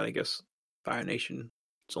 But I guess Fire Nation,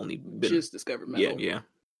 it's only been just discovered metal. Yeah,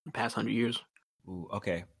 the past 100 years. Ooh,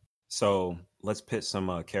 okay, so let's pit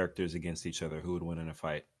some characters against each other. Who would win in a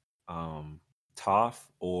fight? Toph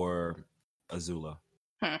or Azula?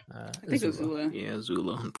 I think Azula. Yeah,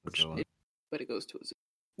 Azula, unfortunately. But it goes to Azula.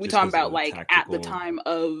 We talking about like at the time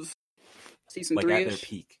of season 3.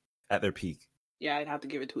 At their peak. Yeah, I'd have to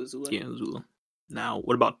give it to Azula. Yeah, Azula. Now,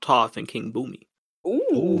 what about Toph and King Boomy?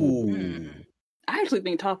 Ooh. I actually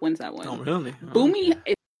think Toph wins that one. Oh, really? Boomy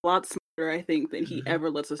is a lot smarter, I think, than he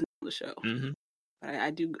ever lets us know on the show. Mm-hmm. But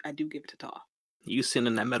I do give it to Toph. You sitting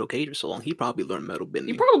in that metal cage for so long, he probably learned metal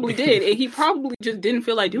bending. He probably did, and he probably just didn't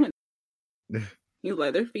feel like doing it. He was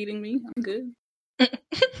like, "They're feeding me. I'm good." I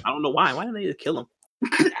don't know why. Why didn't they just kill him?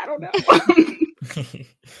 I don't know.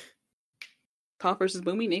 Toph versus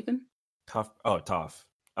Boomy, Nathan? Toph. Oh, Toph.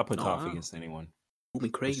 I'll put Toph wow. against anyone.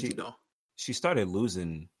 Boomy crazy though. She started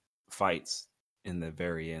losing fights in the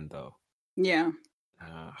very end, though. Yeah.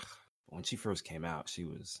 When she first came out, she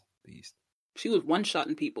was beast. She was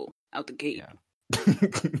one-shotting people out the gate. Yeah.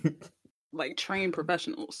 Like trained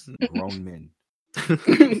professionals. Grown men.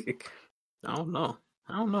 I don't know.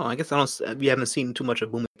 I guess we haven't seen too much of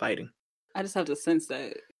Boomy fighting. I just have the sense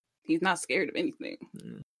that he's not scared of anything.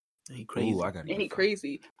 He crazy. Ooh, And he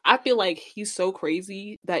crazy. I feel like he's so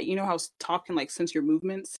crazy that, you know how Toph can like sense your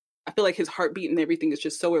movements? I feel like his heartbeat and everything is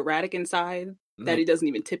just so erratic inside that he doesn't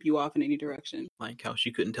even tip you off in any direction. Like how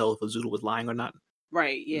she couldn't tell if Azula was lying or not.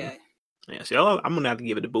 Right, yeah. Yeah, see, I'm gonna have to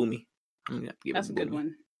give it to Boomy. That's a good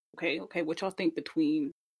one. Okay. What y'all think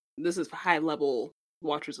between, this is for high level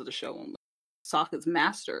watchers of the show only, Sokka's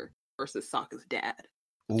master versus Sokka's dad?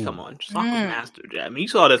 Ooh. Come on, Sokka's master. I mean, you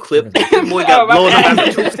saw the clip. The boy got blown up.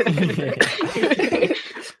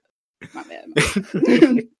 My bad.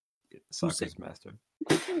 Sokka's master.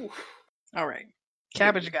 All right.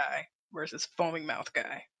 Cabbage guy versus foaming mouth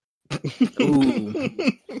guy. Ooh.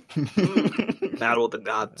 Battle of the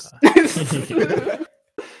gods.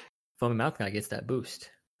 Foaming mouth guy gets that boost.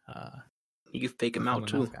 You can fake him out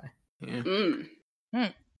too. Guy. Yeah.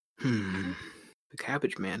 Mm. The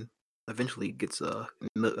Cabbage Man eventually gets a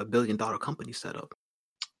 $1 billion company set up.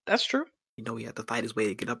 That's true. You know, he had to fight his way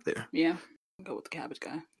to get up there. Yeah. I'll go with the cabbage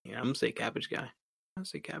guy. Yeah, I'm gonna say Cabbage Guy.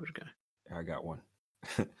 I got one.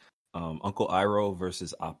 Uncle Iroh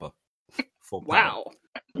versus Appa. Full wow.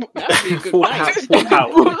 That'd be a good Full fight.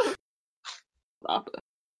 power. Appa.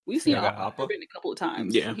 We've seen Yeah, Appa Appa. a couple of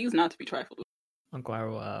times. Yeah. He's not to be trifled with. Uncle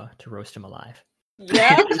Iroh to roast him alive.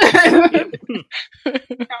 Yeah. Counter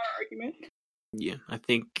argument. Yeah, I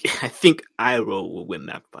think Iroh will win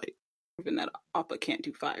that fight. Even that Appa can't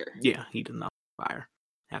do fire. Yeah, he did not fire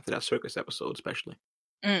after that circus episode, especially.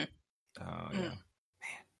 Yeah.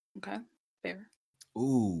 Okay. Fair.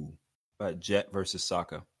 Ooh. Jet versus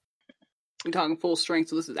Sokka. We're talking full strength,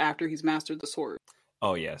 so this is after he's mastered the sword.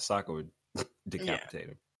 Oh yeah, Sokka would decapitate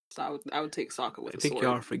him. So I would take Sokka with I the think sword.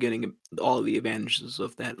 y'all are forgetting all of the advantages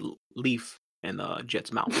of that leaf and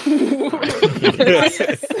Jet's mouth.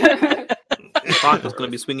 Sokka's going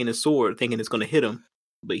to be swinging his sword, thinking it's going to hit him,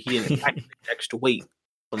 but he didn't pack the extra weight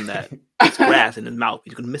from that grass in his mouth.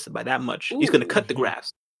 He's going to miss it by that much. He's going to cut the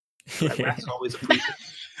grass. That grass is always a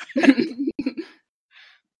prefix.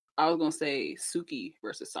 I was gonna say Suki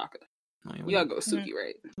versus Sokka. You gotta go with Suki,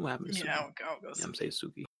 right? What happened to Suki? Yeah, I'll go. Yeah, I'm gonna say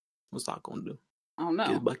Suki. What's Sokka gonna do? I don't know.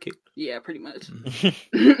 Get his butt kicked. Yeah, pretty much.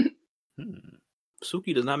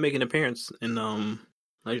 Suki does not make an appearance in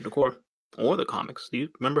Legend of Korra or the comics. Do you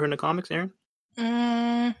remember her in the comics, Aaron?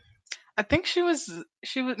 I think she might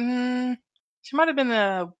have been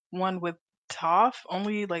the one with Toph,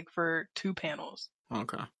 only like for 2 panels.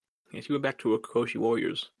 Okay. Yeah, she went back to her Koshi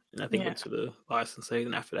Warriors, and I think went to the Last Sensei,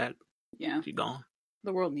 and after that, she's gone.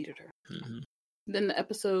 The world needed her. Mm-hmm. Then the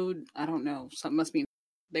episode, I don't know, something must be.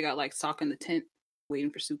 They got like Sokka in the tent waiting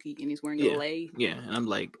for Suki, and he's wearing a lei. Yeah, and I'm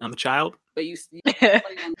like, I'm a child. But you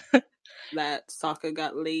that Sokka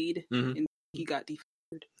got laid and he got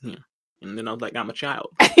deferred. Yeah, and then I was like, I'm a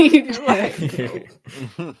child.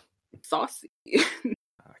 Saucy.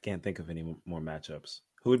 I can't think of any more matchups.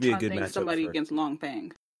 Who would be a good matchup? Somebody against Long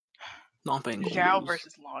Fang. Long Fang. Zhao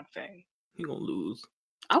versus Long Fang. He gonna lose.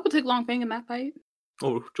 I would take Long Fang in that fight.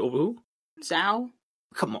 Over who? Zhao.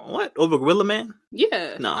 Come on, what? Over Gorilla Man?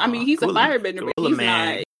 Yeah. No. I mean, he's a firebender, but he's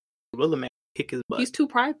not. Gorilla Man kick his butt. He's too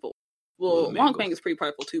prideful. Well, Long Fang is pretty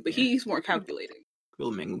prideful too, but he's more calculating.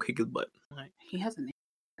 Gorilla Man gonna kick his butt. Right. He has a name.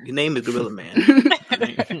 Your name is Gorilla Man.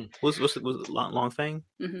 What's Long Fang?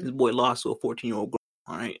 Mm-hmm. This boy lost to a 14-year-old girl.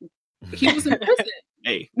 All right. He was in prison.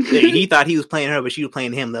 Hey, he thought he was playing her, but she was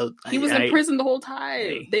playing him. He was in prison the whole time.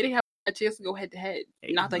 Hey. They didn't have a chance to go head to head.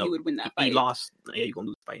 Not that he would win that fight. He lost. Yeah, you're gonna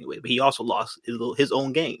lose the fight anyway. But he also lost his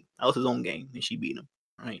own game. That was his own game, and she beat him.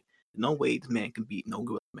 Right? No way this man can beat no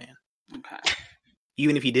Gorilla Man. Okay.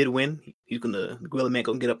 Even if he did win, the Gorilla Man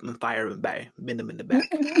gonna get up and fire him back, bend him in the back.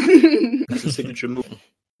 That's his signature move.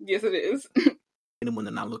 Yes, it is. Hit him when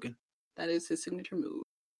they're not looking. That is his signature move.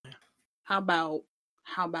 Yeah. How about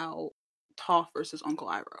Toph versus Uncle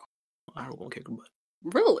Iroh? Iroh gonna kick her butt.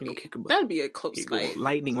 Really? He gonna kick her butt. That'd be a close fight.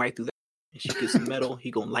 Lightning right through that. And she gets some metal. He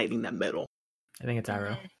gonna lightning that metal. I think it's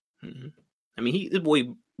Iroh. Mm-hmm. I mean, this boy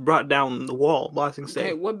brought down the wall. Boxing state.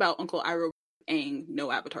 Okay, what about Uncle Iroh? Aang, no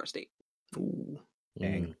Avatar state. Ooh,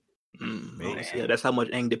 Aang. Yeah, that's how much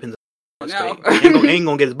Aang depends on No. state. Aang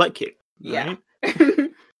gonna get his butt kicked. Yeah. Right?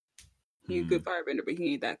 He's a good firebender, but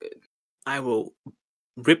he ain't that good. Iroh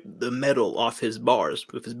rip the metal off his bars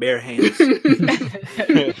with his bare hands.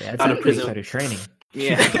 Yeah, that's Out how of he prison. started training.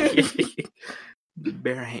 Yeah.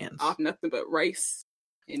 Bare hands. Off nothing but rice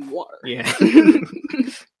and water. Yeah.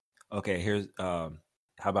 Okay, here's how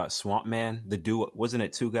about Swamp Man? The duo, wasn't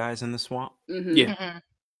it 2 guys in the swamp? Mm-hmm. Yeah. Mhm.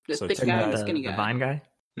 The So thick two guy and guys- the skinny The guy. Vine guy.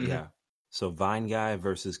 Mhm. Yeah. So Vine Guy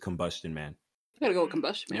versus Combustion Man. You gotta go with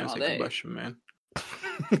Combustion Yeah, Man it's all like day. Combustion Man.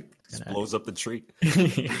 Just blows up the tree.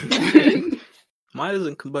 Why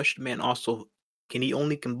doesn't Combustion Man also? Can he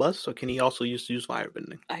only combust, or can he also use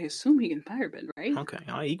firebending? I assume he can firebend, right? Okay,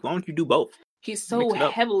 all right, why don't you do both? He's so Mix it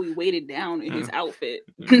up. heavily weighted down in his outfit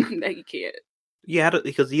Mm. that he can't. Yeah,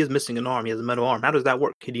 because he is missing an arm. He has a metal arm. How does that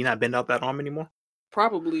work? Can he not bend out that arm anymore?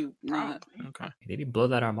 Probably not. Probably. Okay. Did he blow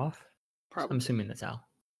that arm off? Probably. I'm assuming that's how.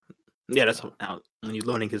 Yeah, that's how when he's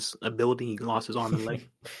learning his ability, he lost his arm and leg.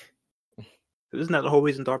 Isn't that the whole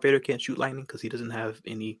reason Darth Vader can't shoot lightning? Because he doesn't have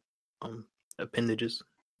any appendages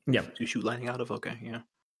Yep. to shoot lightning out of? Okay, yeah.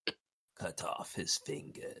 Cut off his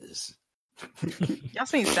fingers. Y'all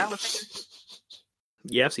seen salad fingers?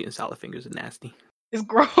 Yeah, I've seen salad fingers are nasty. It's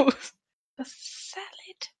gross. The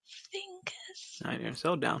salad fingers. All right,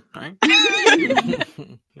 settle down, all right? You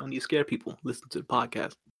don't need to scare people. Listen to the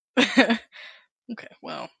podcast. Okay,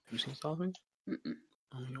 well, You seen salad fingers? Mm-mm.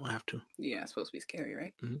 Oh, you don't have to. Yeah, it's supposed to be scary,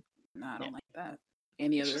 right? Mhm. Nah, I don't like that.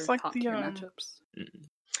 Any It's other just like top the, tier matchups? Mm-mm.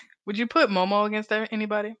 would you put Momo against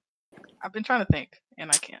anybody? I've been trying to think, and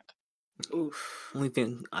I can't. Oof. Only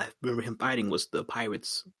thing I remember him fighting was the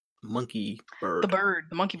pirate's monkey bird.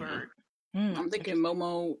 The monkey bird. I'm thinking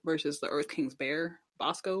Momo versus the Earth King's bear,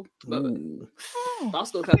 Bosco. But Ooh.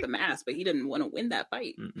 Bosco's got the mask, but he didn't want to win that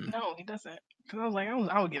fight. Mm-mm. No, he doesn't. Because I was like,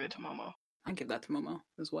 I would give it to Momo. I'd give that to Momo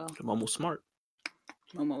as well. I'm almost smart.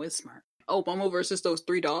 Momo is smart. Oh, Momo versus those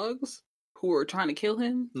 3 dogs who were trying to kill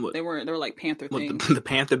him. What? They were like panther What, things. the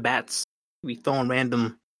panther bats. We throwing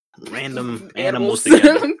random animals Animals.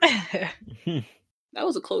 together. That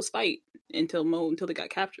was a close fight until they got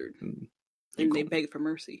captured. And they begged for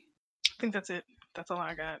mercy. I think that's it. That's all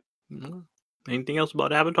I got. Mhm. Anything else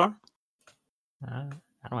about Avatar? I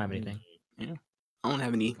don't have anything. Yeah. I don't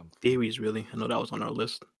have any theories really. I know that was on our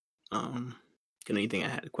list. Anything I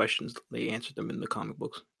had questions, they answered them in the comic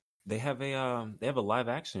books. They have a live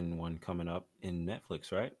action one coming up in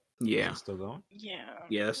Netflix, right? Yeah. Is it still going? Yeah.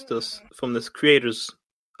 Yeah, that's just from the creators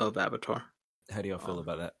of Avatar. How do y'all feel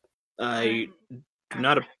about that? I do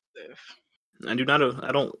not Apprehensive.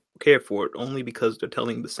 I don't care for it only because they're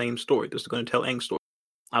telling the same story. They're going to tell Aang's story.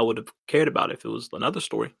 I would have cared about it if it was another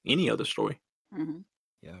story, any other story. Mm-hmm.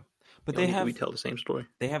 Yeah, but You they don't need to have retell the same story.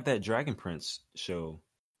 they have that Dragon Prince show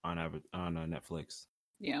on Netflix.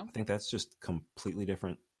 Yeah. I think that's just completely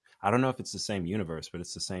different. I don't know if it's the same universe, but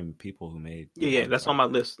it's the same people who made. Yeah, that's on my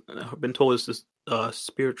list. I've been told it's this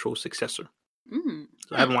spiritual successor. Mm.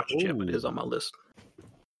 So I haven't watched it yet, but it is on my list.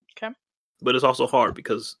 Okay. But it's also hard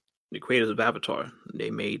because the creators of Avatar,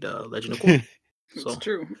 they made Legend of Korra. It's So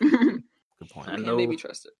true. Good point. I Can know they be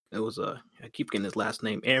trusted? it was I keep getting his last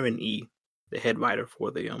name, Aaron E., the head writer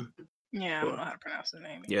for the Yeah, I don't know how to pronounce the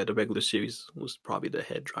name. the regular series was probably the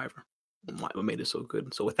head driver. What made it so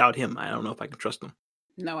good? So without him, I don't know if I can trust him.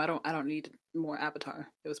 No, I don't need more Avatar.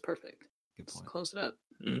 It was perfect. Good Just point. close it up.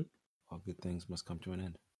 All good things must come to an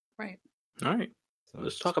end. Right. All right, So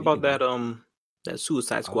let's talk speaking about that of- that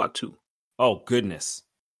Suicide Squad 2. Oh goodness!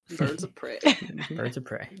 Birds of prey. Birds of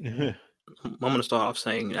prey. I'm gonna start off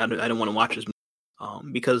saying I didn't want to watch this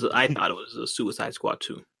because I thought it was a Suicide Squad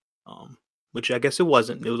 2, which I guess it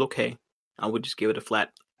wasn't. It was okay. I would just give it a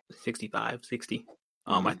flat 65, 60.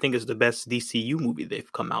 I think it's the best DCU movie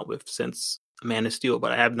they've come out with since Man of Steel,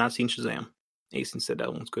 but I have not seen Shazam. Asen said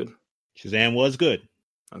that one's good. Shazam was good.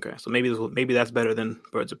 Okay, so maybe that's better than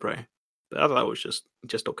Birds of Prey. But I thought it was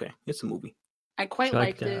just okay. It's a movie. I quite So,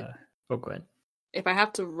 liked it. Oh, go ahead. If I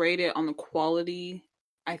have to rate it on the quality,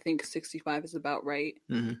 I think 65 is about right.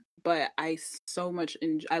 Mhm. But I so much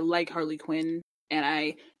I like Harley Quinn,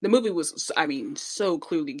 and the movie was so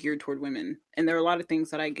clearly geared toward women, and there are a lot of things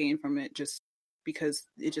that I gained from it just because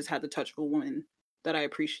it just had the touch of a woman that I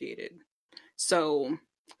appreciated. So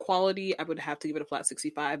quality, I would have to give it a flat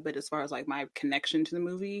 65, but as far as like my connection to the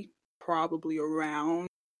movie, probably around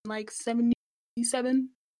like 77.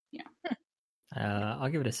 Yeah. I'll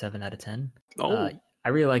give it a 7 out of 10. Oh, I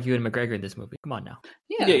really like Ewan McGregor in this movie. Come on now.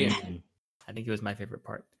 Yeah. I think it was my favorite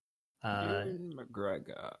part.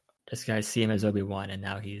 McGregor. Just guys see him as Obi-Wan, and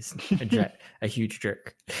now he's a huge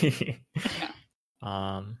jerk.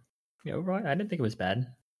 Overall, I didn't think it was bad.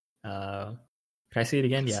 Could I see it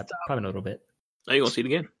again? Yeah, probably a little bit. are you gonna see it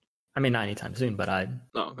again? I mean, not anytime soon, but Oh,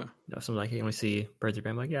 okay. someone's like, hey, you want to see Birds of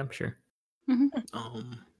Prey? I'm like, yeah, I'm sure.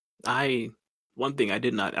 I One thing I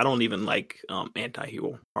don't even like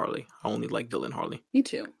anti-hero Harley. I only like villain Harley. Me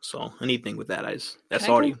too. So anything with that that's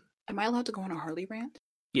Can I already. Am I allowed to go on a Harley rant?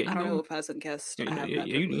 Yeah, I don't know if as a guest I have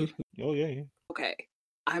that. Oh yeah. Okay.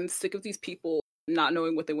 I'm sick of these people not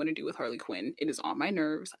knowing what they want to do with Harley Quinn. It is on my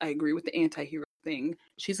nerves. I agree with the anti-hero thing.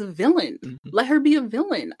 She's a villain. Mm-hmm. Let her be a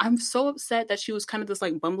villain. I'm so upset that she was kind of this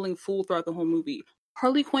like bumbling fool throughout the whole movie.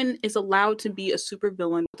 Harley Quinn is allowed to be a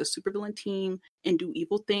supervillain with a supervillain team and do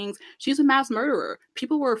evil things. She's a mass murderer.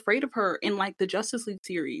 People were afraid of her in like the Justice League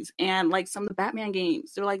series and like some of the Batman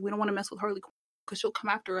games. They're like, we don't want to mess with Harley Quinn because she'll come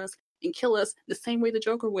after us and kill us the same way the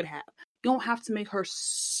Joker would have. You don't have to make her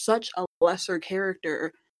such a lesser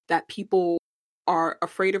character that people are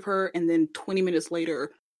afraid of her and then 20 minutes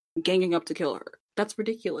later ganging up to kill her. That's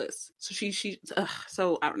ridiculous. So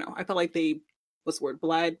so I don't know. I felt like they,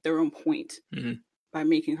 belied their own point by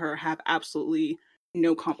making her have absolutely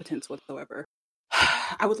no competence whatsoever.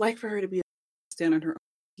 I would like for her to be stand on her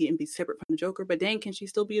own and be separate from the Joker, but dang, can she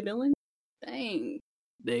still be a villain? Dang.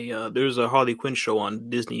 There's a Harley Quinn show on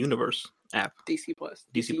Disney Universe app. DC Plus.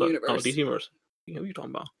 DC Plus. Universe. Oh, DC Universe. What are you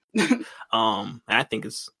talking about? I think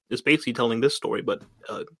it's basically telling this story, but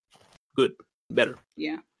good, better.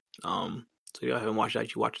 Yeah. So you haven't watched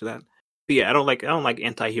that, you watch that. But yeah, I don't like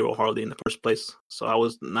anti-hero Harley in the first place, so I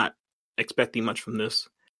was not expecting much from this.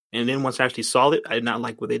 And then once I actually saw it, I did not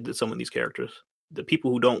like what they did to some of these characters. The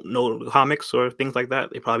people who don't know the comics or things like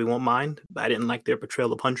that, they probably won't mind, but I didn't like their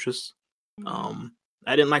portrayal of Huntress.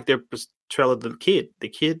 I didn't like their portrayal of the kid.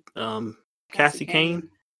 Cassie Kane.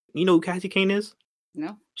 You know who Cassie Kane is?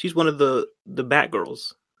 No. She's one of the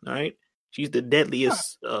Batgirls. All right, she's the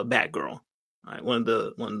deadliest Batgirl. All right, one of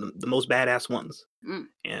the most badass ones.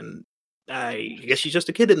 And I guess she's just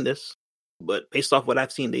a kid in this, but based off what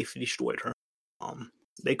I've seen, they destroyed her.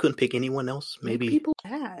 They couldn't pick anyone else. Maybe people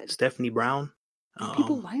bad. Stephanie Brown.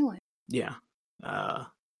 People violent. Yeah.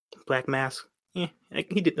 Black Mask. Yeah,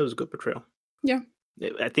 he did. It was a good portrayal. Yeah.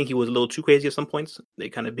 I think he was a little too crazy at some points. They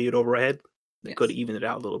kind of beat it over our head. They Yes. could have evened it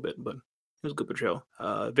out a little bit, but it was a good portrayal.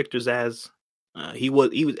 Victor Zsasz, he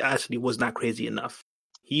was not crazy enough.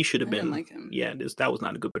 He should have I been. didn't like him. Yeah, that was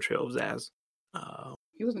not a good portrayal of Zsasz.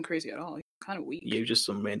 He wasn't crazy at all. He was kind of weak. Yeah, he was just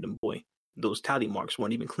some random boy. Those tally marks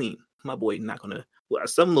weren't even clean. My boy not gonna. Well,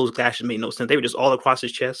 some of those clashes made no sense. They were just all across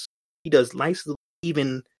his chest. He does nice,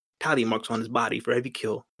 even tally marks on his body for every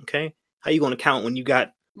kill. Okay, how you gonna count when you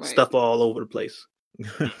got stuff all over the place?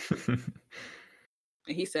 And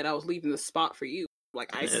he said, "I was leaving the spot for you."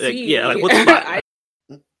 Like I see. Yeah, like what spot?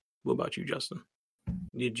 What about you, Justin?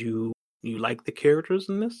 Did you like the characters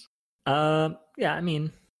in this? Yeah, I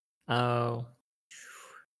mean,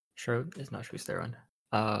 sure, it's not Charlize Theron.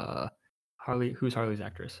 Harley, who's Harley's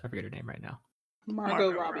actress? I forget her name right now.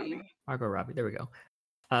 Margot Robbie. Margot Robbie. There we go.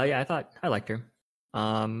 Yeah, I liked her.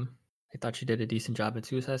 I thought she did a decent job in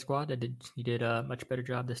Suicide Squad. She did a much better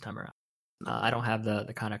job this time around. I don't have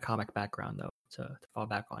the kind of comic background though to fall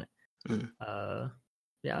back on it.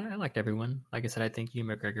 Yeah, I liked everyone. Like I said, I think Hugh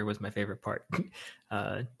McGregor was my favorite part.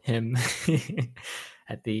 Him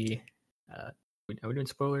at the. Are we doing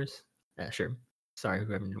spoilers? Sure. Sorry,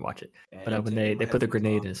 whoever didn't watch it. But when they put the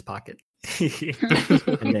grenade in his pocket,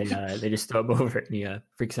 and they just throw him over it, and he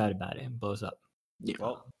freaks out about it and blows up. Yeah.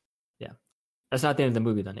 Well, yeah. That's not the end of the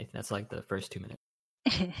movie, though, Nathan. That's like the first 2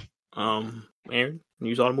 minutes. Aaron,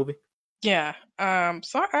 you saw the movie? Yeah.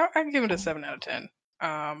 So I give it a 7 out of 10.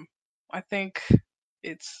 I think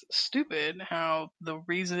it's stupid how the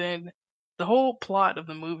whole plot of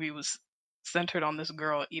the movie was centered on this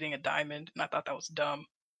girl eating a diamond, and I thought that was dumb.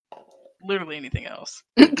 Literally anything else.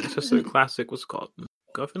 It's just a classic. What's it called?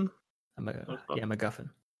 MacGuffin? Yeah,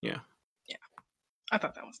 MacGuffin. Yeah. I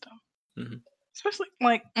thought that was dumb. Mm-hmm. Especially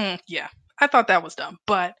I thought that was dumb,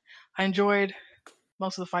 but I enjoyed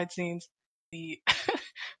most of the fight scenes. The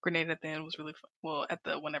grenade at the end was really fun. Well, at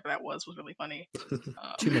the whenever that was really funny.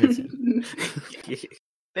 2 minutes in.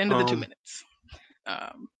 The end of the 2 minutes.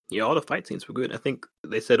 Yeah, all the fight scenes were good. I think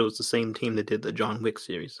they said it was the same team that did the John Wick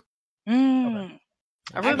series. Okay.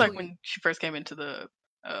 I really like when she first came into the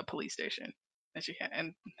police station and she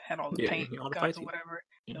had all the paint all the guns or whatever.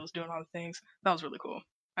 It was doing all the things. That was really cool.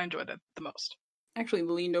 I enjoyed that the most. Actually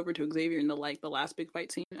leaned over to Xavier in the last big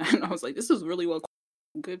fight scene, and I was like, "This is really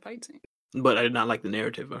good fight scene." But I did not like the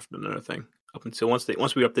narrative after another thing. Up until once we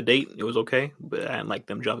were up to date, it was okay. But I didn't like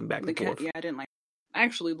them jumping back and forth. Yeah, I didn't like. I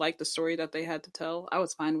actually liked the story that they had to tell. I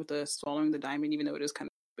was fine with the swallowing the diamond, even though it is kind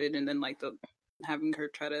of stupid, and then like the having her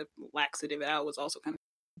try to laxative it out was also kind of.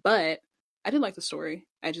 But I did like the story.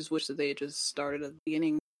 I just wish that they had just started at the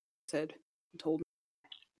beginning, told me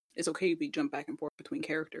it's okay if we jump back and forth between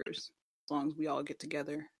characters as long as we all get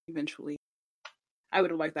together eventually. I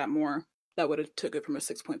would have liked that more. That would have took it from a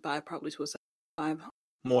 6.5 probably to a 7.5.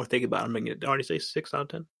 More thinking about it, I'm bringing it. Did I already say 6 out of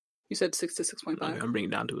 10? You said 6 to 6.5. Okay, I'm bringing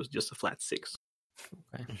it down to just a flat 6.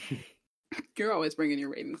 Okay. You're always bringing your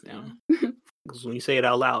ratings down. Because when you say it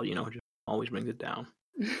out loud, it just always brings it down.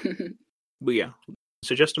 But yeah,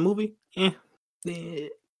 suggest a movie? If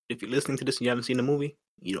you're listening to this and you haven't seen the movie,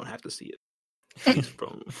 you don't have to see it. At least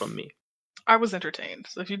from me. I was entertained.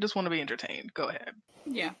 So if you just want to be entertained, go ahead.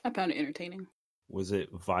 Yeah, I found it entertaining. Was it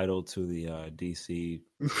vital to the DC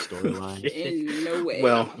storyline? In no way.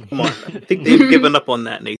 Well, come on. I think they've given up on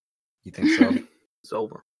that, Nathan. You think so? It's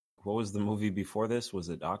over. What was the movie before this? Was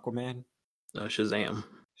it Aquaman? Shazam.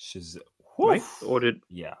 Right? Or did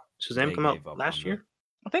Yeah. Shazam They come out gave up last on year?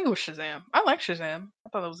 I think it was Shazam. I like Shazam. I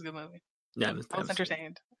thought that was a good movie. Yeah, I was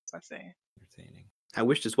entertained, as I say. Entertaining. I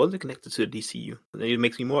wish this wasn't connected to the DCU. It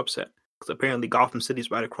makes me more upset. Because apparently Gotham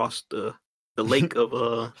City's right across the lake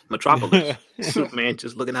of Metropolis. Superman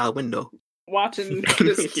just looking out the window. Watching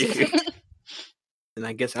this. And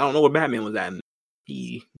I guess I don't know where Batman was at. And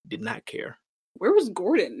he did not care. Where was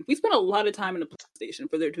Gordon? We spent a lot of time in the police station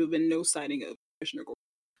for there to have been no sighting of Commissioner Gordon.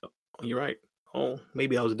 Oh, you're right. Oh,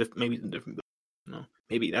 maybe I was maybe it's a different. No,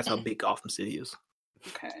 maybe that's how big Gotham City is.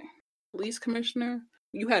 Okay. Police commissioner?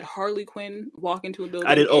 You had Harley Quinn walk into a building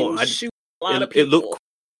and shoot a lot of It people. looked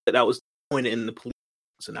that I was pointed in the police,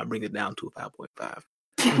 so now bring it down to a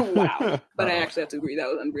 5.5. Wow. But I actually have to agree that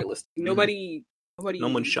was unrealistic. Nobody No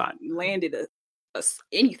one shot. Landed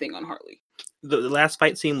anything on Harley. The last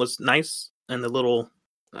fight scene was nice, and the little,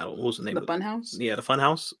 I don't know, what was the name? The funhouse? Yeah, the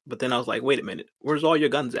funhouse. But then I was like, wait a minute, where's all your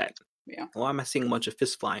guns at? Yeah. Why am I seeing a bunch of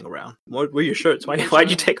fists flying around? Where are your shirts? Why'd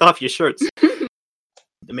you take off your shirts?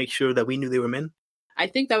 To make sure that we knew they were men? I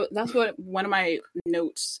think that's what one of my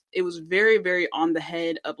notes. It was very, very on the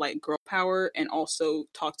head of like girl power and also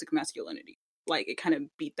toxic masculinity. Like it kind of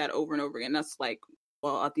beat that over and over again. That's like,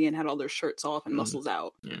 well, at the end had all their shirts off and muscles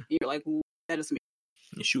out. Yeah. And you're like, well, that doesn't mean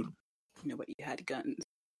You shoot them. nobody had guns.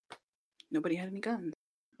 Nobody had any guns.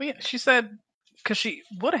 But yeah, she said because she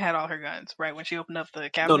would have had all her guns right when she opened up the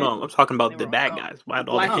cabinet. No, I'm talking about They the were bad all guys. Why had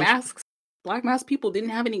all Black the masks. Black mask people didn't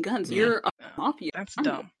have any guns. Yeah. You're a Yeah. mafia. That's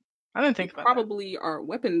criminal. dumb. I didn't think You about probably are a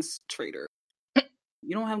weapons trader.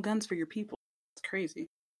 You don't have guns for your people. It's crazy.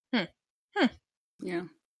 Yeah,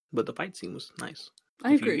 But the fight scene was nice.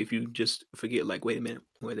 I agree. If you just forget, like, wait a minute,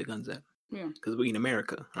 where are the guns at? Yeah. Because we're in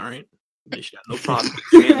America, all right? They should have no problem.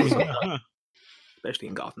 with scandals, especially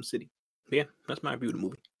in Gotham City. But yeah, that's my review of the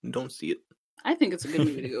movie. Don't see it. I think it's a good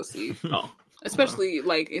movie to go see. Oh, Especially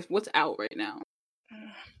like if what's out right now.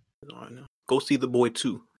 all right, now. Go see The Boy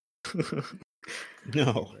 2.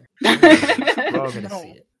 No. We're all gonna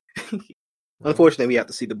see it. Unfortunately, we have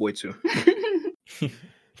to see The Boy 2.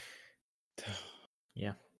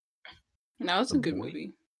 Yeah. No, it's a The good Boy.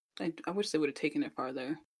 movie. I wish they would have taken it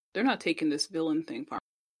farther. They're not taking this villain thing far.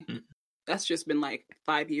 Mm. That's just been like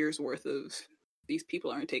 5 years worth of these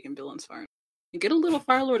people aren't taking villains far. You get a little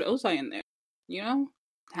Fire Lord Ozai in there, you know?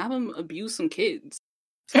 Have him abuse some kids.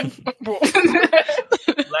 Black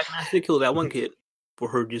Mask did kill that one kid for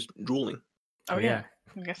her just drooling. Oh yeah.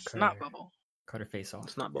 I guess it's not Carter. Bubble. Cut her face off.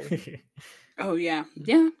 It's not Bubble. Oh yeah,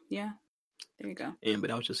 yeah. There you go. But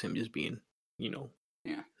that was just him just being, It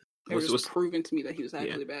was what's- proven to me that he was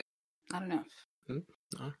actually bad. Not enough. yeah.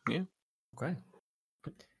 Okay. All right.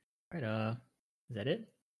 Is that it?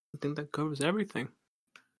 I think that covers everything.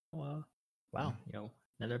 Well, wow.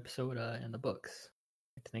 Another episode in the books.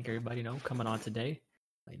 I'd like to thank everybody. Coming on today.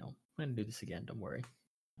 I'm gonna do this again. Don't worry.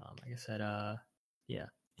 Like I said, yeah.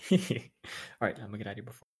 All right. I'm gonna get out of here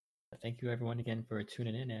before. Thank you everyone again for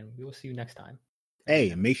tuning in, and we will see you next time.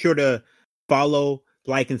 Hey, make sure to follow,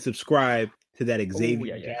 like, and subscribe to that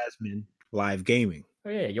Xavier Jasmine live gaming. Oh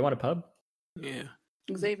yeah, you want a pub? Yeah.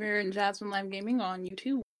 Xavier and Jasmine Live Gaming on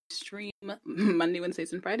YouTube. Stream Monday,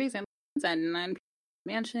 Wednesdays, and Fridays, and at 9 p.m.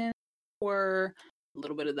 Mansion, or a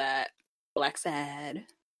little bit of that Black Sad.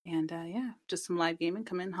 And just some live gaming.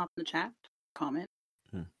 Come in, hop in the chat, comment.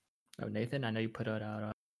 Oh, Nathan, I know you put out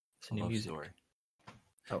some new Love music. Story.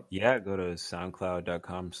 Oh. Yeah, go to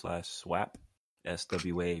soundcloud.com/swap.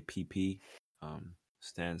 SWAPP.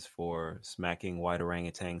 Stands for Smacking White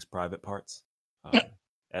Orangutans Private Parts.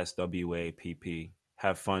 SWAPP.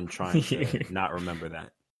 Have fun trying to not remember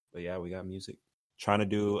that. But yeah, we got music. Trying to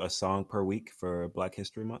do a song per week for Black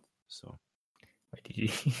History Month. So Wait, do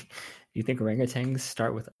you think orangutans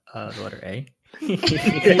start with the letter A?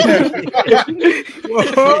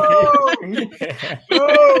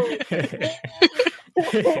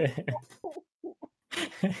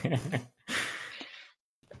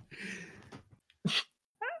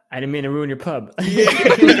 I didn't mean to ruin your pub.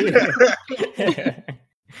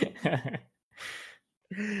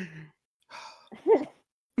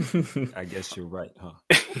 I guess you're right, huh?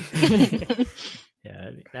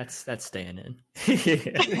 Yeah, that's staying in.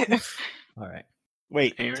 All right.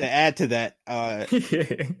 Wait, Aaron? to add to that, I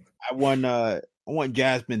want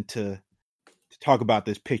Jasmine to talk about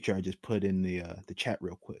this picture I just put in the chat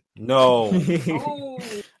real quick. No. Oh,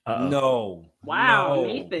 Uh-oh. No. wow, No.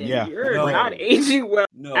 Nathan, Yeah. you're No. not aging well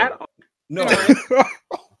No. at all. No.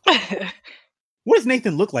 What does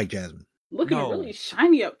Nathan look like, Jasmine? Looking No. really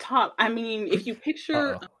shiny up top. I mean, if you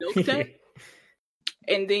picture a milk dud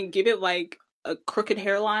and then give it like a crooked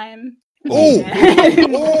hairline. Oh,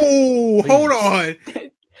 and- oh, hold on.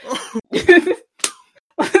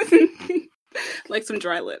 like some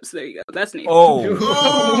dry lips. There you go. That's Nathan.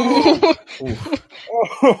 Oh.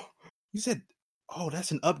 Oh, you said, oh,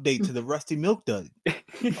 that's an update to the Rusty Milk Dud.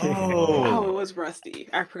 Oh, it was rusty.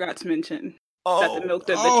 I forgot to mention that the milk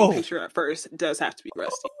dud that Oh. you picture at first does have to be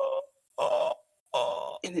rusty. Oh.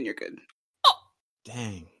 And then you're good.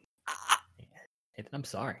 Dang. Nathan, I'm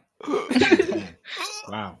sorry. Dang.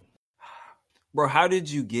 Wow. Bro, how did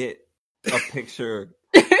you get a picture?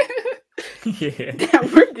 Yeah.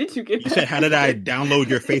 Where did you get You that? said, how did I download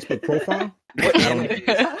your Facebook profile?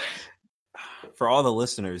 For all the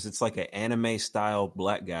listeners, it's like an anime style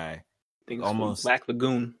black guy. I think it's Almost. from Black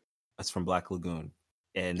Lagoon. That's from Black Lagoon.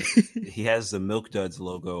 And he has the Milk Duds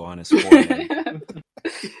logo on his forehead.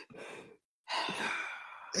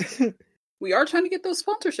 We are trying to get those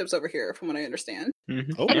sponsorships over here, from what I understand.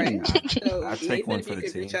 Mhm. Oh, Right? So I'll take Nathan, one if for you the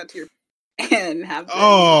could reach team. out to your and have them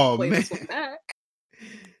Oh, play man. this one back.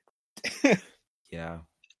 Yeah.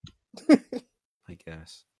 I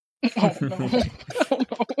guess. Oh, no. Oh, no.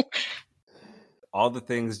 All the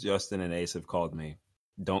things Justin and Ace have called me,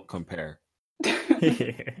 don't compare.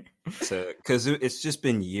 Because it's just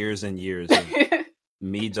been years and years of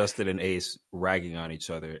me, Justin, and Ace ragging on each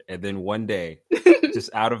other. And then one day, just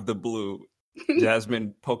out of the blue,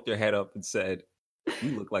 Jasmine poked her head up and said,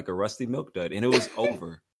 "You look like a rusty milk dud." And it was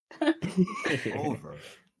over. Over.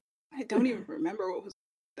 I don't even remember what was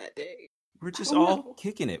that day. We're just I don't all know.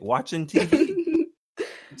 kicking it, watching TV.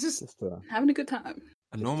 Just Having a good time.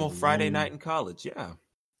 a normal a Friday long- night in college. Yeah.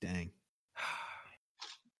 Dang.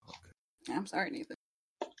 I'm sorry, Nathan.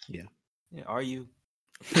 Yeah. Are you?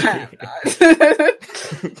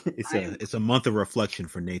 It's a month of reflection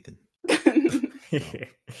for Nathan.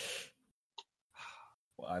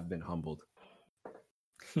 Well, I've been humbled.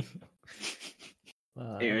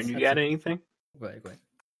 Aaron, you got anything? Go ahead.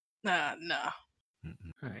 Nah. Mm-mm.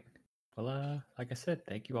 All right. Well, like I said,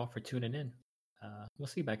 thank you all for tuning in. We'll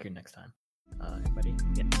see you back here next time. Everybody,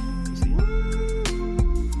 yeah, we'll see you.